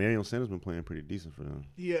 And Marion Sanders been playing pretty decent for them.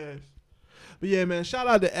 he has. But yeah, man, shout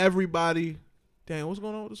out to everybody. Dang, what's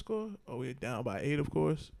going on with the score? Oh, we're down by 8, of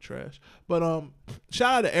course. Trash. But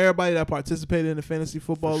shout out to everybody that participated in the fantasy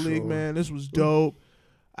football For league, sure. man. This was dope.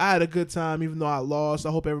 I had a good time, even though I lost. I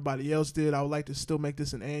hope everybody else did. I would like to still make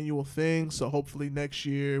this an annual thing. So hopefully next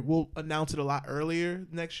year, we'll announce it a lot earlier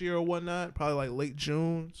next year or whatnot, probably like late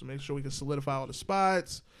June. So make sure we can solidify all the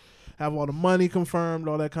spots, have all the money confirmed,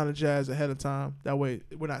 all that kind of jazz ahead of time. That way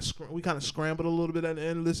we're not we kind of scrambled a little bit at the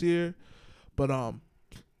end of this year. But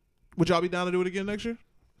would y'all be down to do it again next year?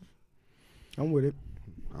 I'm with it.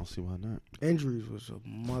 I don't see why not. Injuries was a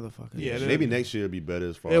motherfucker. Yeah, Maybe next year will be better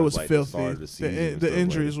as far It as was like filthy. the start of the season. and The stuff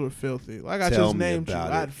injuries like were filthy. Like I that. Tell just me named you.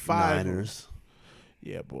 about I had it. 5. of them. Niners.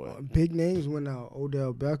 Yeah, boy. Big names went out.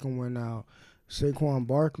 Odell Beckham went out. Saquon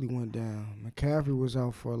Barkley went down. McCaffrey was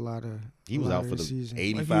out for a lot of. He was out for the season.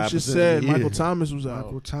 85%. Like you just said, of the year. Michael Thomas was out.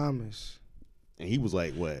 Michael Thomas. And he was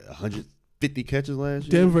like, what, 150 catches last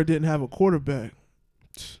year? Denver didn't have a quarterback.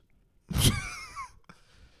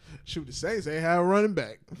 Shoot, the Saints ain't had a running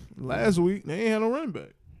back. Last week, they ain't had no running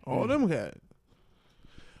back. All of them had.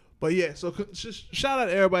 But yeah, so just shout out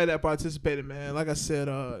to everybody that participated, man. Like I said,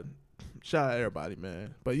 shout out to everybody,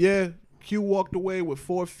 man. But yeah, Q walked away with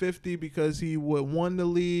 450 because he won the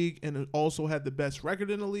league and also had the best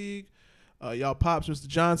record in the league. Y'all pops, Mr.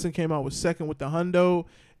 Johnson came out with second with the hundo.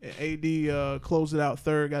 And AD closed it out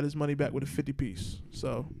third, got his money back with a 50 piece.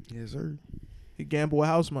 So Yes, sir. he gambled with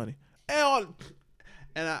house money.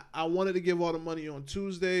 And I wanted to give all the money on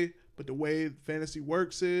Tuesday, but the way fantasy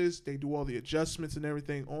works is they do all the adjustments and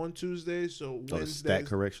everything on Tuesday. So the Wednesday, stat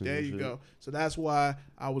corrections there and you shit. go. So that's why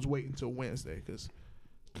I was waiting until Wednesday because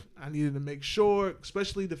I needed to make sure,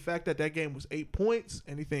 especially the fact that game was 8 points.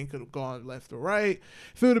 Anything could have gone left or right.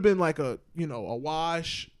 If it would have been like a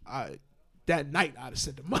wash, that night I'd have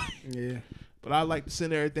sent the money. Yeah. But I like to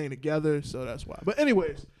send everything together, so that's why. But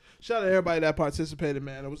anyways, shout out to everybody that participated,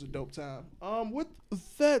 man. It was a dope time. With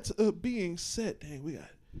that being said, dang,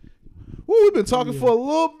 we've been talking for a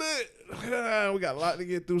little bit. We got a lot to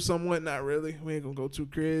get through, somewhat, not really. We ain't gonna go too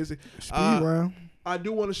crazy. Speed round. I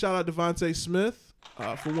do want to shout out Devontae Smith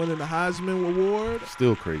for winning the Heisman Award.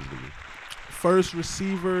 Still crazy to me. First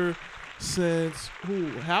receiver since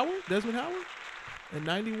Howard? Desmond Howard? In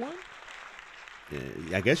 91?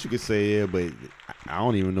 Yeah, I guess you could say yeah, but I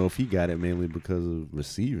don't even know if he got it mainly because of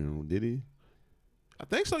receiving. Did he? I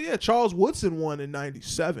think so. Yeah, Charles Woodson won in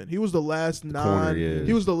 '97. He was the last corner, yeah.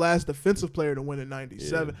 He was the last defensive player to win in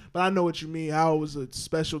 '97. Yeah. But I know what you mean. Howard was a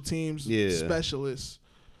special teams specialist.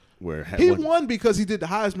 Where He won because he did the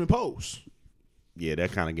Heisman post. Yeah,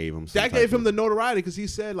 that kind of gave him. Some That type gave him of- the notoriety because he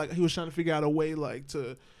said like he was trying to figure out a way like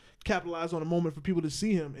to capitalize on a moment for people to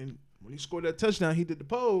see him. And when he scored that touchdown, he did the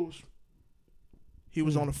pose. He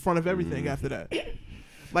was on the front of everything after that.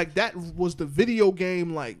 Like that was the video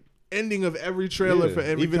game like ending of every trailer for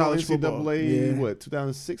every even college on football. NCAA, Yeah. what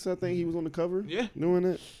 2006? I think he was on the cover. Yeah. doing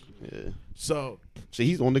it. Yeah, So so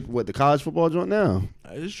he's on the college football joint now.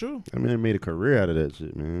 that is true. I mean, they made a career out of that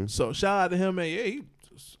shit, man. So shout out to him, man. Yeah,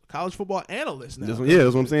 he's a college football analyst now. That's what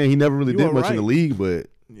I'm saying. He never really You did are much in the right. league, but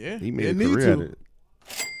Yeah, he made yeah, a need career to. out of it.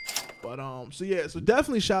 But so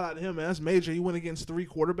definitely shout out to him, man. That's major. He went against 3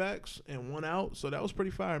 quarterbacks and 1 out, so that was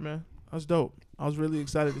pretty fire, man. That's dope. I was really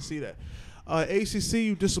excited to see that. ACC,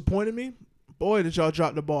 you disappointed me. Boy, did y'all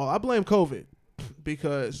drop the ball. I blame COVID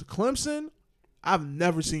because Clemson, I've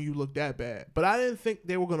never seen you look that bad. But I didn't think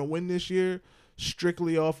they were going to win this year,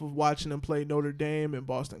 strictly off of watching him play Notre Dame and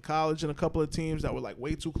Boston College and a couple of teams that were like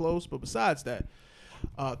way too close. But besides that,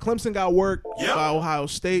 Clemson got worked by Ohio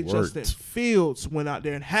State. Worked. Justin Fields went out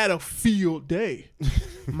there and had a field day.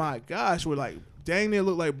 My gosh, we're like, dang, they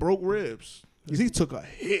looked like broke ribs. 'Cause he took a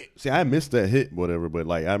hit. See, I missed that hit, whatever, but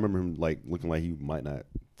like I remember him like looking like he might not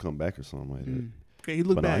come back or something like that. Okay, he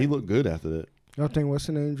looked But no, bad. he looked good after that. Y'all think what's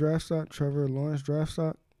the name draft stock? Trevor Lawrence draft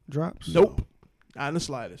stock drops? Nope. Not in the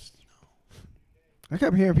slightest. I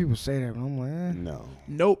kept hearing people say that, but I'm like, No,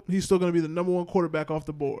 Nope. He's still going to be the number one quarterback off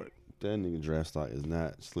the board. that nigga draft stock is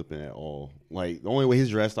not slipping at all. Like the only way his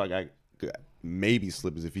draft stock could maybe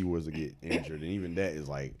slip is if he was to get injured, and even that is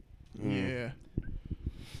like, Yeah.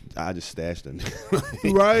 I just stashed him.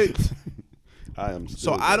 Right. I am. So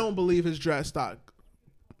Still I don't believe his draft stock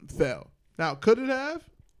fell. Now, could it have?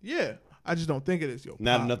 Yeah. I just don't think it is. Yo,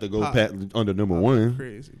 not Pop- enough to go Pop- under number Pop one.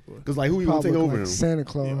 Crazy, boy. Because like who you Pop gonna take look over like him? Santa Yeah,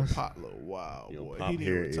 Claus. Pop little wow, Yo, boy. Pop He need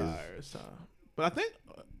here to is- retire. It's time. But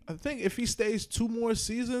I think if he stays 2 more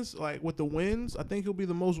seasons, like with the wins, I think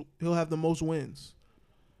he'll have the most wins.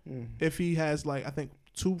 If he has like, I think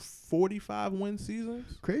 245 win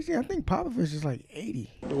seasons. Crazy. I think Popovich is like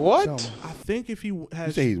 80. What? Something. I think if he You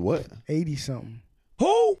has say he's what? 80 something.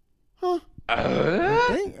 Who? I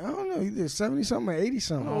think. I don't know. Either 70 something or 80 I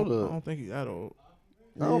something. don't think he's that old.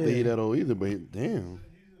 I don't think Yeah. he that old either. But damn,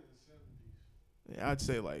 Yeah, I'd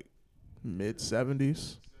say like mid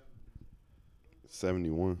 70s.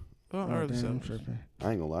 71. Oh, Oh, early damn, I'm 70s. tripping.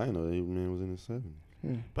 I ain't gonna lie. I know that man was in his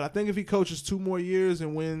 70s. But I think if he coaches 2 more years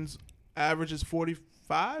and wins, averages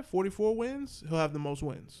 45, 44 wins, he'll have the most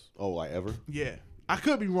wins. Oh, like ever? Yeah. I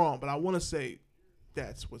could be wrong, but I want to say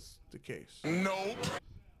that's what's the case.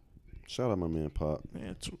 Shout out my man Pop.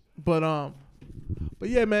 Man, but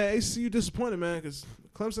yeah, man, ACU disappointed, man, because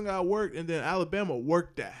Clemson got worked, and then Alabama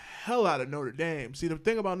worked the hell out of Notre Dame. See, the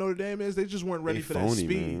thing about Notre Dame is they just weren't ready They for that phony, speed.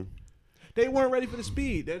 man. They weren't ready for the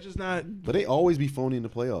speed. They're just not. But they always be phony in the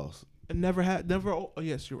playoffs. Never. Oh,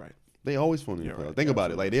 yes, you're right. They always phony in the You're playoffs. right. Think You're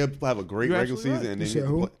about it. Like they'll have a great You're regular absolutely season right. and then You get said to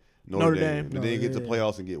who? play Notre Dame. Dame. But No, then get yeah, to yeah.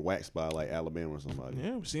 playoffs and get waxed by like Alabama or somebody.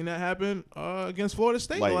 Yeah, we've seen that happen against Florida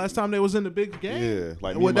State Like- the last time they was in the big game. Yeah,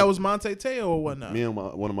 like me What, and that my- was Monte Teo or whatnot. Me and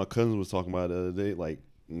one of my cousins was talking about it the other day, like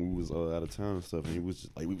when we was out of town and stuff, and he was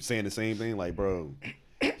just, like, we were saying the same thing, like, bro.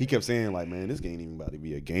 He kept saying, like, man, this game ain't even about to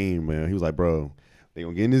be a game, man. He was like, bro, they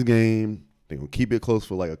gonna get in this game, they gonna keep it close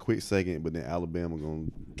for like a quick second, but then Alabama gonna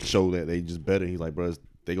show that they just better. He's like, bro,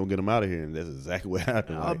 they gonna get them out of here, and that's exactly what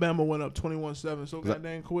happened. Like, Alabama went up 21-7 so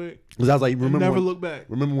goddamn quick. Cause I was like, They remember never when, look back.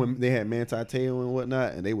 remember when they had Manti Te'o and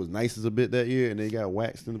whatnot, and they was nice as a bit that year, and they got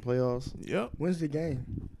waxed in the playoffs. Yep. When's the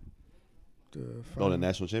game? The Oh, final? the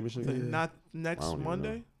national championship. Yeah. game? Not I next don't even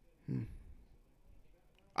Monday. know.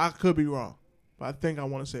 I could be wrong, but I think I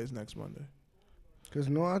want to say it's next Monday. Because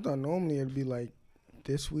I thought normally it'd be like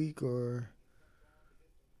this week or.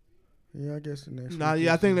 Yeah, I guess the next Nah, week.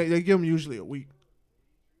 yeah, I is- think they give them usually a week.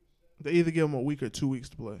 They either give them a week or 2 weeks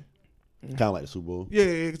to play. Kind of like the Super Bowl.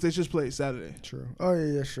 Yeah, because they just played Saturday, True. Oh,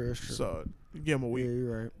 yeah, sure, it's true. so you give them a yeah, week.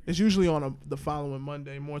 you're right. It's usually on the following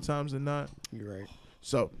Monday more times than not. You're right.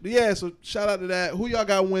 So yeah, so shout out to that. Who y'all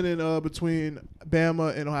got winning between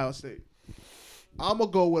Bama and Ohio State? I'm gonna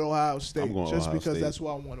go with Ohio State I'm going just Ohio because State. that's who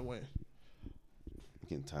I want to win.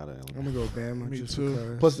 Getting tired of Alabama. I'm going to go Bama. Me just too.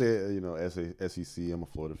 Because. Plus, SEC. I'm a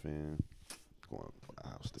Florida fan. Going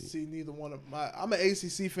Ohio State. See, neither one of I'm an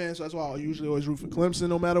ACC fan, so that's why I usually always root for Clemson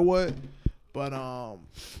no matter what. But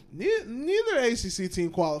neither ACC team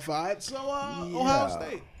qualified, so Ohio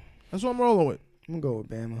State. That's what I'm rolling with. I'm going to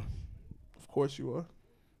go with Bama. Of course you are.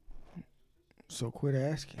 So quit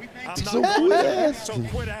asking. So quit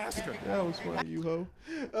asking. That was funny, you ho.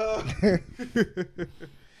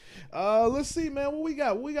 Let's see, man. What we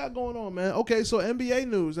got? What we got going on, man? Okay, so NBA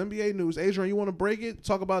news. Adrian, you want to break it?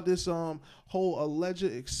 Talk about this whole alleged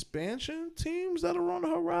expansion teams that are on the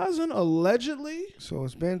horizon. Allegedly. So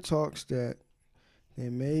it's been talks that they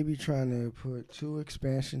may be trying to put 2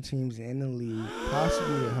 expansion teams in the league,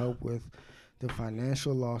 possibly to help with the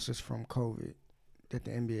financial losses from COVID that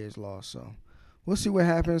the NBA has lost. So we'll see what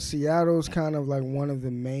happens. Seattle's kind of like one of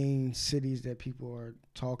the main cities that people are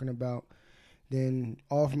talking about. Then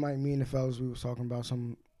off mic, me and the fellas, we was talking about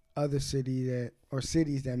some other cities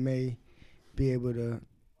that may be able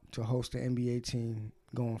to host the NBA team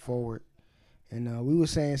going forward. And we were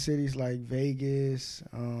saying cities like Vegas,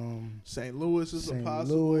 St. Louis is a St.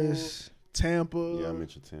 possible. Louis. Tampa. Yeah, I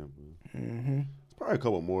mentioned Tampa. Mm-hmm. There's probably a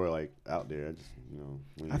couple more like out there. I just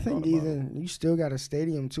we ain't I think thought about it. you still got a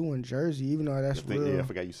stadium too in Jersey, even though that's real. Yeah, I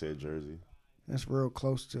forgot you said Jersey. That's real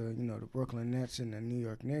close to the Brooklyn Nets and the New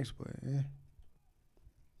York Knicks, but yeah.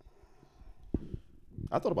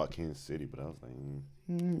 I thought about Kansas City, but I was like,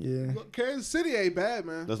 Yeah. Look, Kansas City ain't bad,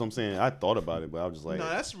 man. that's what I'm saying. I thought about it, but I was just like, No,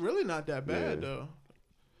 that's really not that bad Yeah. though.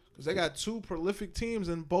 Because they got two prolific teams,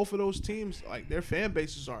 and both of those teams, like their fan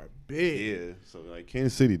bases are big. yeah. So like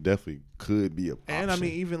Kansas City definitely could be a And I option.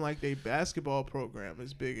 mean, even like their basketball program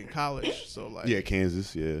is big in college. So like, yeah,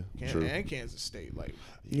 Kansas, yeah, true. and Kansas State. Like,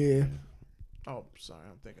 Yeah. oh, sorry,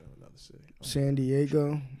 I'm thinking of another city. San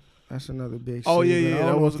Diego. That's another big city. Oh, yeah, but yeah, I that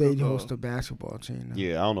don't know was if a they good call. host a basketball team. Though.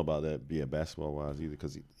 Yeah, I don't know about that. Yeah, basketball wise either,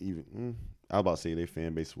 because even I was about to say their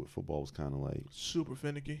fan base with football was kind of like Super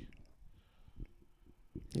finicky.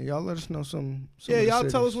 Yeah, y'all let us know some Yeah, of the y'all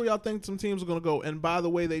tell us cities. where y'all think some teams are gonna go. And by the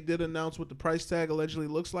way, they did announce what the price tag allegedly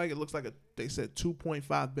looks like. It looks like they said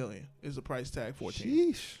 $2.5 billion is the price tag for a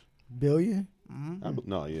team. sheesh. billion.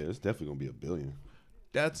 No, yeah, it's definitely gonna be $1 billion.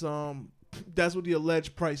 That's what the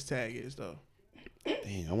alleged price tag is though.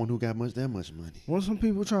 Damn, I wonder who got that much money. Weren't some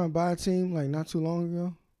people trying to buy a team like not too long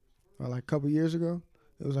ago, or like a couple years ago?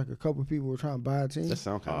 It was like a couple people were trying to buy a team. That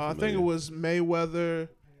sound kind of I think it was Mayweather.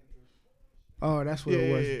 Oh, that's what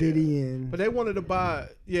it was. Yeah. Diddy and But they wanted to buy,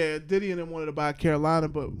 Diddy and them wanted to buy Carolina.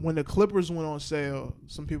 But when the Clippers went on sale,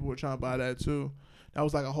 some people were trying to buy that too. That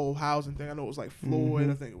was like a whole housing thing. I know it was like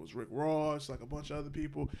Floyd. I think it was Rick Ross, like a bunch of other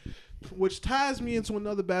people. Which ties me into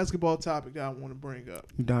another basketball topic that I want to bring up.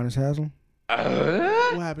 Udonis Haslem.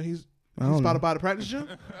 What happened? He's I don't about know. to buy the practice gym?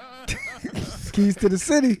 Keys to the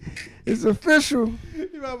city. It's official. He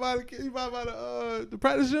about to buy the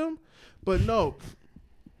practice gym? But no.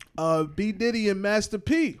 B. Diddy and Master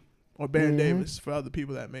P, or Baron Davis, for other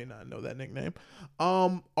people that may not know that nickname,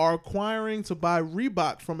 are acquiring to buy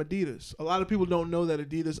Reebok from Adidas. A lot of people don't know that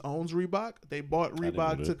Adidas owns Reebok. They bought didn't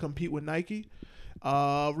Reebok know to that. compete with Nike.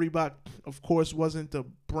 Reebok, of course, wasn't the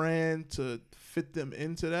brand to fit them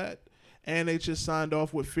into that. And they just signed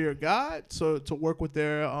off with Fear God to work with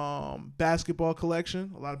their basketball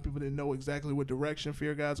collection. A lot of people didn't know exactly what direction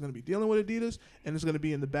Fear God's going to be dealing with Adidas, and it's going to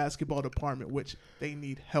be in the basketball department, which they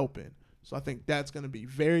need help in. So I think that's going to be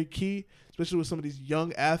very key, especially with some of these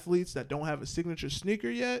young athletes that don't have a signature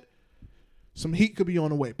sneaker yet. Some heat could be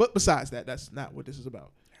on the way. But besides that, that's not what this is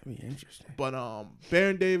about. That'd be interesting. But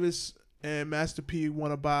Baron Davis and Master P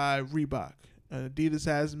want to buy Reebok. And Adidas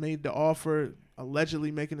has made the offer, allegedly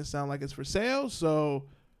making it sound like it's for sale. So,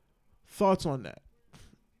 thoughts on that,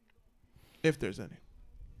 if there's any?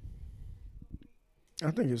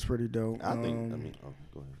 I think it's pretty dope. I mean,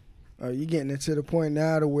 go ahead. You're getting it to the point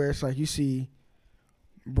now to where it's like you see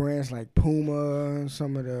brands like Puma,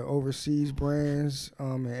 some of the overseas brands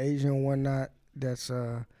in Asia and whatnot that's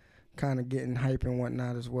kind of getting hype and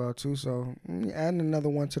whatnot as well too. So adding another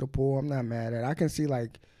one to the pool, I'm not mad at it. I can see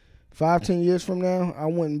like 5-10 years from now, I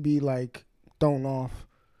wouldn't be like thrown off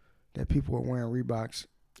that people are wearing Reeboks.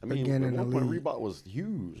 I mean, Again at in the one point, league. Reebok was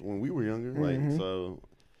huge when we were younger. Mhm. Like, so,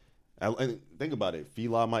 and think about it.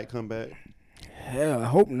 Fila might come back. Hell, I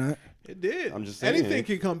hope not. It did. I'm just saying. Anything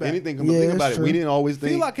can come back. Anything can Yeah, Think about it's it. We true. didn't always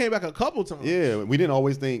think. Fila came back a couple times. Yeah, we didn't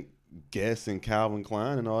always think Guess and Calvin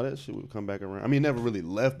Klein and all that shit would come back around. I mean, it never really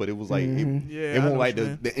left, but it was like Mhm. Yeah, it I know wasn't like what you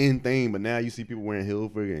mean. the end thing. But now you see people wearing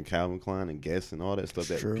Hilfiger and Calvin Klein and Guess and all that stuff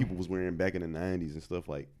that True. people was wearing back in the '90s and stuff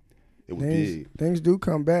like. It was Things, big. things do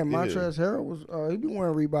come back. Yeah. Montrezl Harrell was he be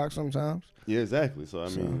wearing Reebok sometimes. Yeah, exactly. So I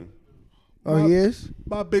So- mean, Oh, he is?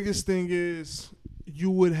 My biggest thing is you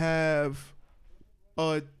would have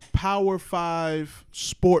a Power 5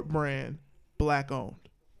 sport brand black owned.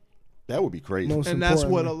 that would be crazy. Most And that's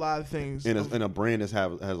what a importantly. lot of things. And a brand that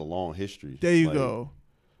has a long history. There you Like, go.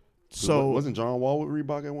 'cause So wasn't John Wall with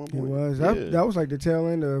Reebok at one He point? was. Yeah. That was like the tail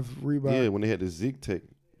end of Reebok. Yeah, when they had the Zig Tech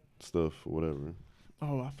stuff or whatever.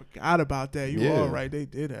 I forgot about that. You Yeah. are right. They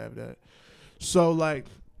did have that. So like,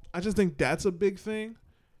 I just think that's a big thing,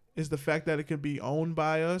 is the fact that it can be owned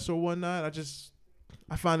by us or whatnot.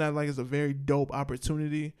 I find that like it's a very dope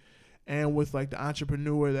opportunity, and with like the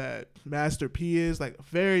entrepreneur that Master P is, like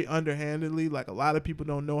very underhandedly, like a lot of people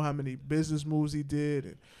don't know how many business moves he did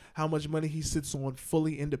and how much money he sits on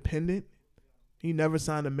fully independent. He never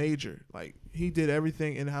signed a major. Like he did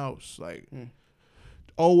everything in house. Like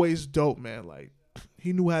always dope, man. Like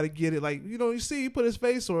he knew how to get it. Like, you see, he put his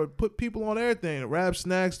face or put people on everything. The Rap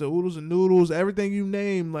Snacks, the Oodles and Noodles, everything you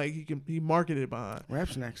name, like he marketed behind. Rap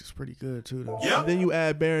Snacks is pretty good too, though. And then you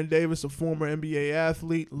add Baron Davis, a former NBA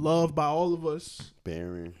athlete, loved by all of us.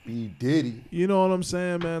 Baron B. Diddy. You know what I'm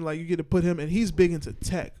saying, man? Like you get to put him, and he's big into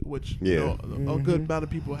tech, which Yeah. a good amount of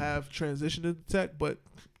people have transitioned into tech, but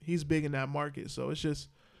he's big in that market. So it's just,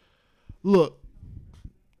 look,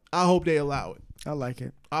 I hope they allow it. I like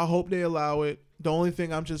it. I hope they allow it. The only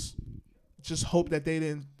thing I'm just hope that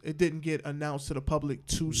it didn't get announced to the public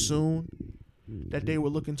too soon. that they were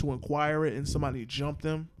looking to acquire it and somebody jumped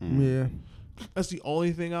them. Yeah. That's the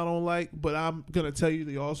only thing I don't like. But I'm gonna tell you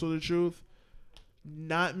the truth.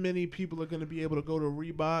 Not many people are gonna be able to go to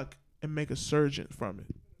Reebok and make a surgeon from it.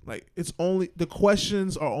 Like the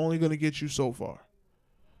questions are only gonna get you so far.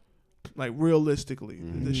 Like realistically,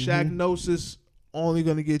 the Shaqnosis only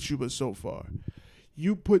gonna get you but so far.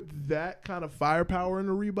 You put that kind of firepower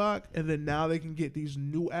into Reebok, and then now they can get these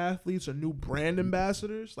new athletes or new brand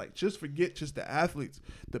ambassadors. Like, just forget just the athletes.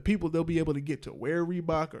 The people they'll be able to get to wear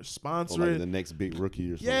Reebok or sponsor Or like it. the next big rookie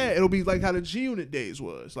or something. Yeah, it'll be like how the G Unit days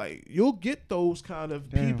was. Like, you'll get those kind of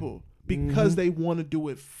people because they want to do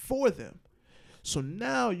it for them. So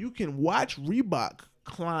now you can watch Reebok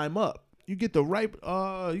climb up. You get the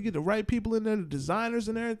right people in there, the designers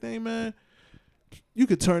and everything, man. You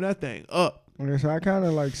could turn that thing up. Okay, so I kind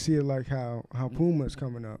of like see it like how Puma's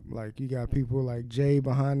coming up. Like you got people like Jay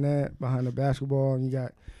behind the basketball, and you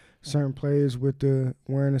got certain players with the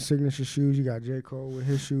wearing the signature shoes. You got J. Cole with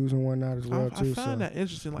his shoes and whatnot as well too. I find that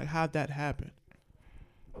interesting, like how that happened.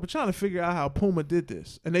 I'm trying to figure out how Puma did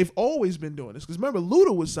this, and they've always been doing this. Because remember,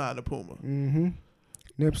 Luda was signed to Puma. Mm-hmm.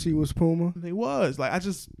 Nipsey was Puma. And he was like, I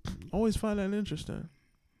just always find that interesting.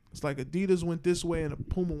 It's like Adidas went this way and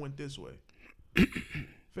Puma went this way.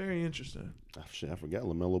 Very interesting. I forgot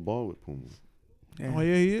LaMelo Ball with Puma. Oh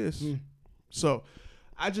yeah, he is. So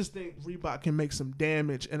I just think Reebok can make some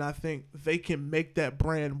damage, and I think they can make that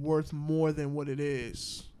brand worth more than what it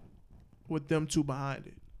is with them two behind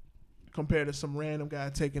it, compared to some random guy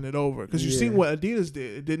taking it over. Because you seen what Adidas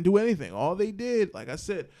did. It didn't do anything. All they did, like I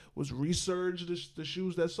said, was resurge the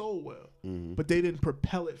shoes that sold well. But they didn't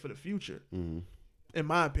propel it for the future. In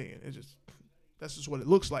my opinion. That's just what it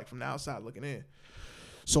looks like from the outside looking in.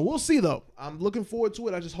 So we'll see, though. I'm looking forward to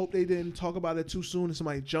it. I just hope they didn't talk about it too soon and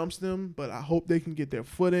somebody jumps them. But I hope they can get their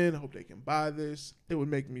foot in. I hope they can buy this. It would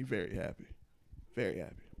make me very happy. Very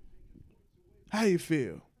happy. How you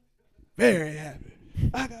feel? Very happy.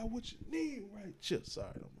 I got what you need right. Chill.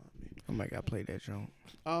 Sorry, don't mind me. I might gotta play that joint.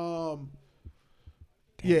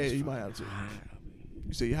 Yeah, you might have to.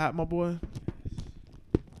 You say you hot, my boy?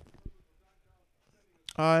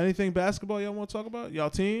 Anything basketball y'all want to talk about? Y'all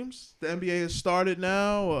teams? The NBA has started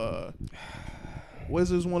now.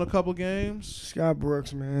 Wizards won a couple games. Scott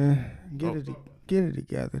Brooks, man, get it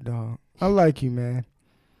together, dog. I like you, man.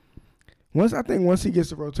 Once he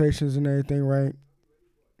gets the rotations and everything right,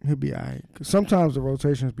 he'll be all right. 'Cause sometimes the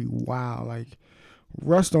rotations be wild. Like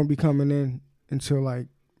Russ don't be coming in until like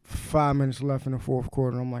 5 minutes left in the fourth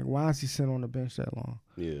quarter. I'm like, why is he sitting on the bench that long?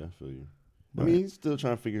 Yeah, I feel you. I mean, he's still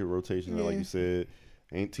trying to figure rotation out, like you said.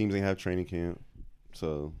 Teams ain't have training camp,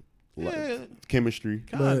 so chemistry.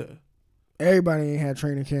 Kinda. Everybody ain't had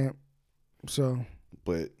training camp, so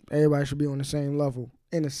but everybody should be on the same level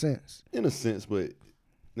in a sense. But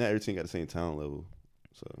not every team got the same talent level,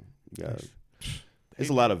 so you got it's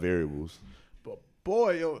a lot of variables. But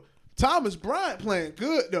boy, yo, Thomas Bryant playing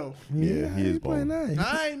good though. Yeah, he is playing balling. nice.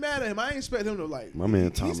 I ain't mad at him. I ain't expect him to like. My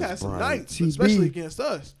man Thomas He's had some Bryant. nights, TB. especially against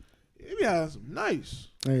us. He be having some nights.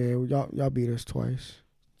 Yeah, y'all beat us twice.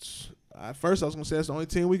 At first, I was gonna say that's the only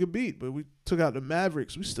team we could beat, but we took out the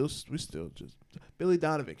Mavericks. We still just Billy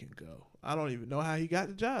Donovan can go. I don't even know how he got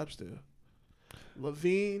the job still.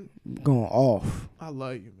 Levine Going off. I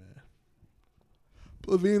love you, man.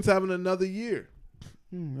 Levine's having another year,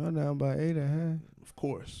 Y'all down by 8.5. of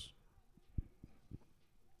course.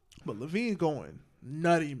 But Levine going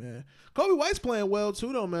nutty, man. Kobe White's playing well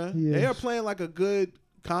too, though, man. He They are is. playing like a good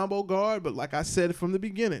combo guard, but like I said from the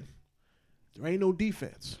beginning, there ain't no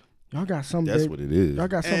defense. Y'all got some That's big. what it is. Y'all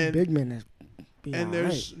got some And- big men that's And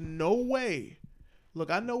there's no way. Look,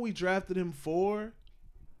 I know we drafted him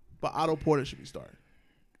but Otto Porter should be starting.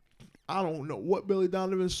 I don't know what Billy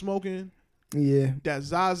Donovan's smoking. Yeah. That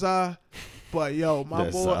Zaza. But yo,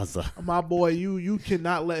 my boy, you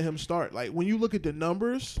cannot let him start. Like when you look at the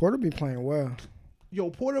numbers, Porter be playing well. yo,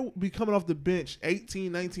 Porter be coming off the bench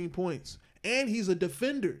 18, 19 points. And he's a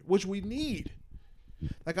defender, which we need.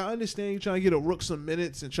 Like, I understand you trying to get a Rook some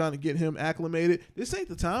minutes and trying to get him acclimated. This ain't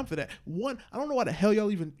the time for that. I don't know why the hell y'all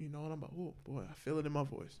even, you know what I'm about. Oh, boy, I feel it in my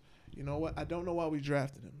voice. You know what? I don't know why we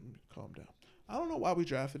drafted him. Let me calm down. I don't know why we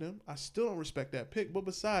drafted him. I still don't respect that pick. But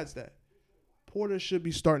besides that, Porter should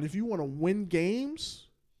be starting. If you want to win games,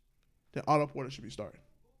 then Otto Porter should be starting.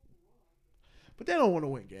 But they don't want to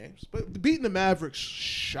win games. But beating the Mavericks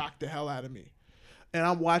shocked the hell out of me. And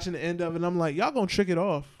I'm watching the end of it, and I'm like, y'all going to trick it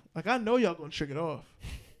off. Like, I know y'all going to trick it off.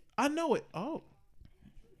 I know it. Oh,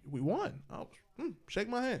 we won. Oh, shake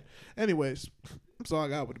my hand. Anyways, that's all I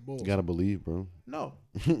got with the Bulls. You gotta believe, bro. No.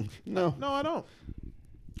 No. No, I don't.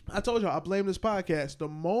 I told y'all I blame this podcast. The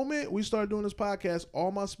moment we started doing this podcast,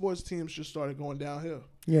 all my sports teams just started going downhill.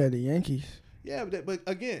 Yeah, the Yankees. Yeah,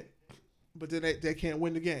 but then they can't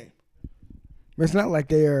win the game. It's not like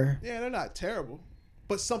they are. Yeah, they're not terrible,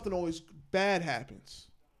 but something always bad happens.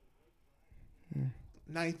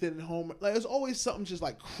 Ninth inning homer. Like there's always something just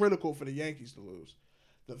like critical for the Yankees to lose.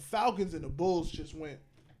 The Falcons and the Bulls just went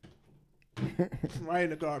right in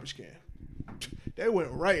the garbage can. They went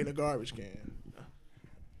right in the garbage can.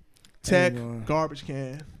 Tech, garbage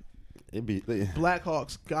can.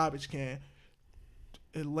 Blackhawks, garbage can.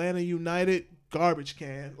 Atlanta United, garbage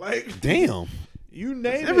can. Like Damn. you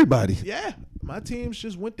name Everybody. it. Yeah. My teams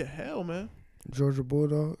just went to hell, man. Georgia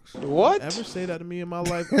Bulldogs. What? Ever say that to me in my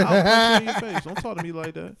life? I'll punch you in your face. Don't talk to me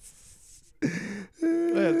like that.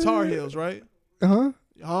 Yeah, Tar Heels, right? Huh?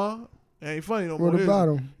 Huh? It ain't funny no more. What is about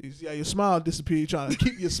it? them? Yeah, your smile disappeared. You trying to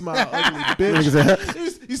keep your smile ugly,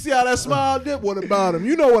 bitch. You see how that smile dip? What about him?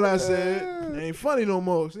 You know what I said. It ain't funny no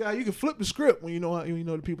more. See how you can flip the script when you know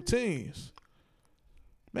the people teams.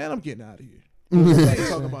 Man, I'm getting out of here. I ain't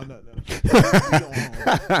talking about nothing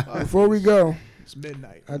else. Before we go, It's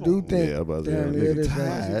midnight. I do think. Yeah, about that. Damn, it is What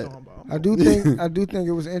right. is he talking about? I do think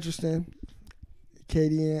it was interesting.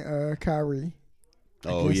 Katie and Kyrie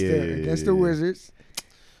against the Wizards.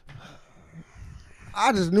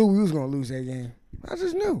 I just knew we was gonna lose that game. I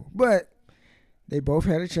just knew, but they both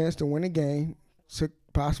had a chance to win a game.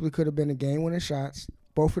 Possibly could have been a game-winning shots.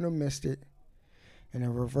 Both of them missed it, and it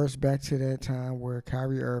reversed back to that time where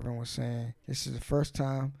Kyrie Irving was saying, "This is the first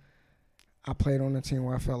time I played on a team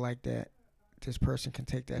where I felt like that this person can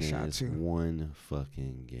take that shot it's too." one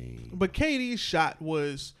fucking game. But KD's shot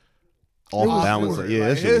was Off was balance. accurate. Yeah,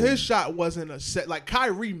 Like, that shit his shot wasn't a set. Like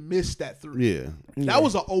Kyrie missed that three. Yeah. That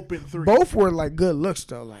was an open three. Both were like good looks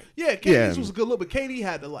though. Like Yeah, KD's Yeah. was a good look, but KD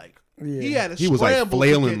had to Yeah. he had to He was, like, scramble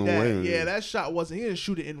flailing to get that. away. Yeah, that shot wasn't. He didn't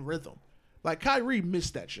shoot it in rhythm. Like Kyrie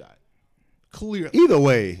missed that shot. Clearly. Either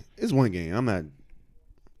way, it's one game.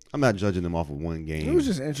 I'm not judging them off of one game. it was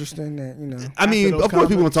just interesting that I mean, those of course,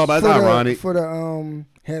 people gonna talk about it. It's ironic. for the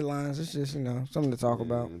headlines. It's just something to talk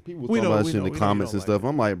about. People We talk know- about we shit in know- the we know comments you and don't stuff.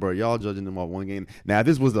 I'm like, bro, y'all judging them off one game. Now, if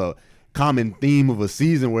this was a common theme of a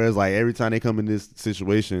season where it's like every time they come in this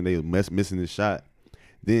situation, they missing this shot,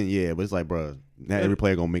 then yeah, but it's like, bro, not every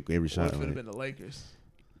player gonna make every Would shot. have Like, been the Lakers.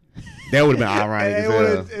 that would have been ironic as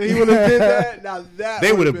hell. And he would have did that. Now that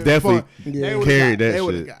They would've would've been definitely fun. Yeah. They would've carried that They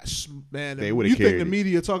would shit. have got man. They You would've think the carried it.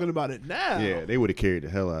 media talking about it now? Yeah, they would have carried the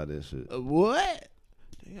hell out of this shit. What?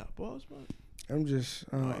 Damn, boss, man. I'm just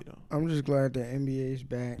you don't. I'm just glad that NBA's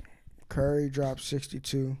back. Curry dropped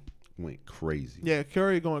 62. Went crazy. Yeah,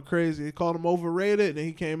 Curry going crazy. They called him overrated, and then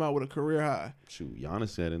he came out with a career high. Shoot,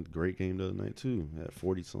 Giannis had a great game the other night too. Had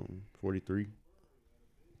 40 something, 43. I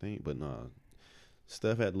think, but nah,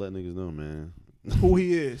 Steph had to let niggas know, man. Who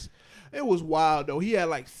he is. It was wild though. He had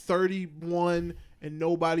like 31, and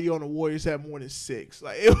nobody on the Warriors had more than 6.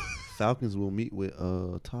 Like it. Falcons will meet with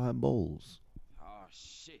Todd Bowles. Oh,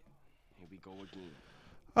 shit. Here we go again.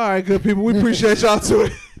 All right, good people. We appreciate y'all too.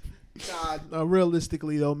 Nah,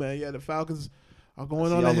 realistically though, man, yeah, the Falcons are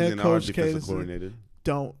going on a head coach case. Coordinator.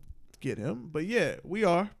 Don't get him, but yeah, we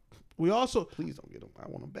are. We also Please don't get him. I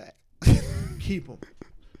want him back. keep him.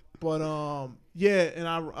 But yeah,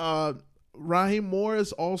 and Raheem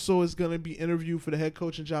Morris also is going to be interviewed for the head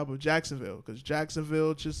coaching job of Jacksonville because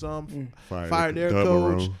Jacksonville just fired their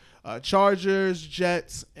coach. Chargers,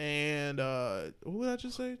 Jets, and who did I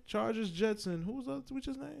just say? Chargers, Jets, and who was which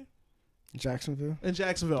his name? Jacksonville. In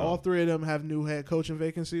Jacksonville, all 3 of them have new head coaching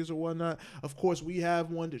vacancies or whatnot. Of course, we have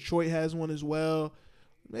one. Detroit has one as well.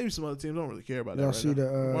 Maybe some other teams don't really care about that. Y'all right see now. the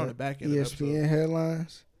We're on the back end of the ESPN episode.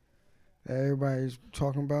 headlines that everybody's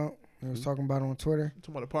talking about. They was talking about on Twitter.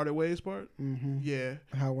 Talking about the parted ways part. Mm-hmm. Yeah,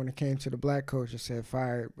 How when it came to the black coach, it said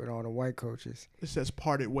fired, but on the white coaches, it says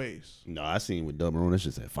parted ways. No, I seen with Dub on. That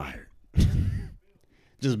shit said fired.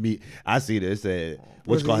 Just me. I see that. It said Was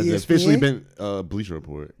what's it called has ESPN? officially been Bleacher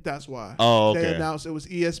Report. That's why. Oh, They okay. announced it was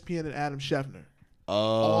ESPN and Adam Schefter. Oh,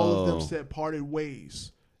 All of them said parted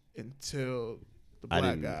ways until the I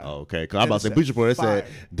black didn't. guy. Oh, okay. Cause I was about to say Then it Bleacher Report. It said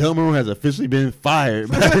said Dub Maroon has officially been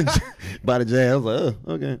fired by the Jazz. I was like,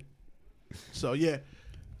 oh, okay. So yeah,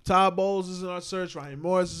 Todd Bowles is in our search. Ryan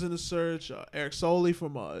Morris is in the search. Eric Soley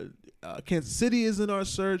from Kansas City is in our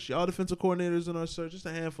search. Y'all defensive coordinator is in our search. Just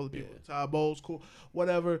a handful of people. Todd Bowles, cool,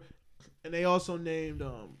 whatever. And they also named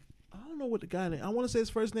I don't know what the guy named. I want to say his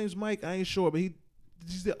first name's Mike. I ain't sure, but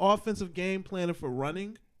he's the offensive game planner for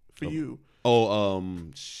running for you. Oh,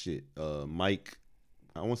 shit. Mike.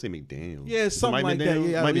 I want to say McDaniel. Yeah, Is it something Mike like that. McDaniel?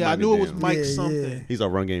 Yeah, Might be yeah. I Mike knew it was McDaniel. Mike Yeah, something. yeah. He's our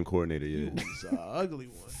run game coordinator. Yeah. He's an ugly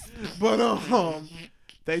one. But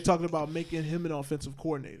They talked about making him an offensive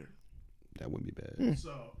coordinator. That wouldn't be bad.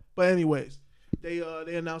 So, but anyways, they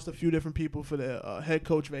announced a few different people for the head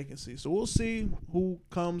coach vacancy. So we'll see who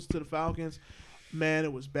comes to the Falcons. Man,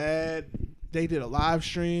 it was bad. They did a live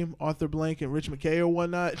stream, Arthur Blank and Rich McKay or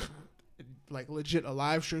whatnot, like legit a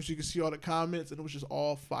live stream, so you can see all the comments, and it was just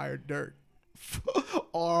all fire dirt.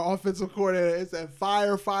 Our offensive coordinator, it said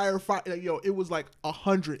fire. Like, yo, it was like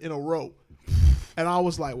 100 in a row, and I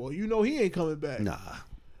was like, well, you know, he ain't coming back. Nah.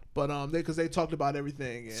 But because they talked about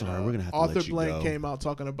everything. And, Sorry, we're gonna have to Arthur let you Blank go. came out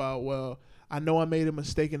talking about, well, I know I made a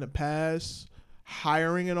mistake in the past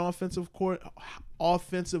hiring an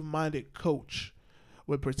offensive-minded coach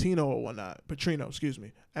with Petrino, excuse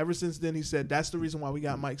me. Ever since then, he said that's the reason why we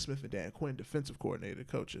got Mike Smith and Dan Quinn, defensive coordinator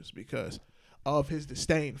coaches, because of his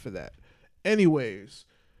disdain for that. Anyways,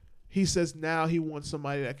 he says now he wants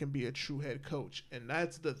somebody that can be a true head coach, and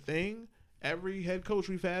that's the thing. Every head coach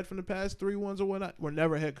we've had from the past 3 ones or whatnot were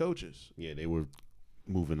never head coaches. Yeah, they were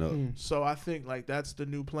moving up. So I think like that's the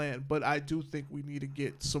new plan. But I do think we need to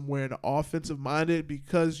get somewhere in the offensive minded,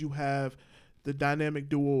 because you have the dynamic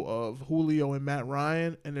duo of Julio and Matt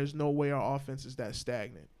Ryan, and there's no way our offense is that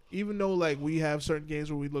stagnant. Even though like we have certain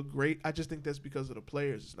games where we look great, I just think that's because of the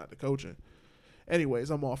players. It's not the coaching. Anyways,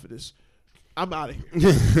 I'm off of this. I'm out of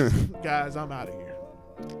here. Guys, I'm out of here.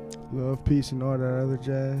 Love, peace, and all that other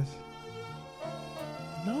jazz.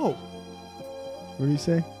 No. What do you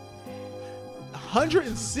say?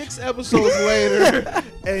 106 episodes later,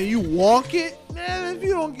 and you walk it? Man, if you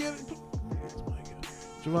don't get it.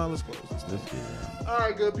 Javon, let's close this. Let's get it. All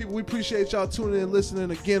right, good people. We appreciate y'all tuning in and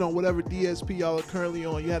listening again on whatever DSP y'all are currently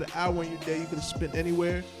on. You had an hour in your day you could have spent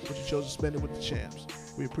anywhere, but you chose to spend it with the champs.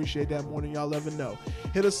 We appreciate that more than y'all ever know.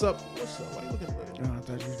 Hit us up. What's up? Why you looking at Oh, I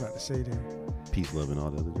thought you was about to say that. Peace, love, and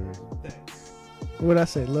all the other jazz. Thanks. What'd I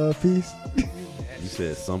say? Love, peace? You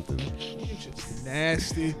said something. You just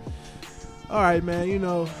nasty. All right, man. You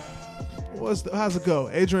know, how's it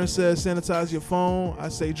go? Adrian says sanitize your phone. I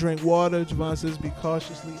say drink water. Javon says be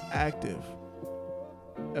cautiously active.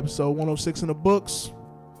 Episode 106 in the books.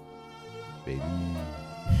 Baby.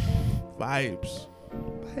 Vibes.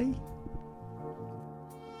 Bye.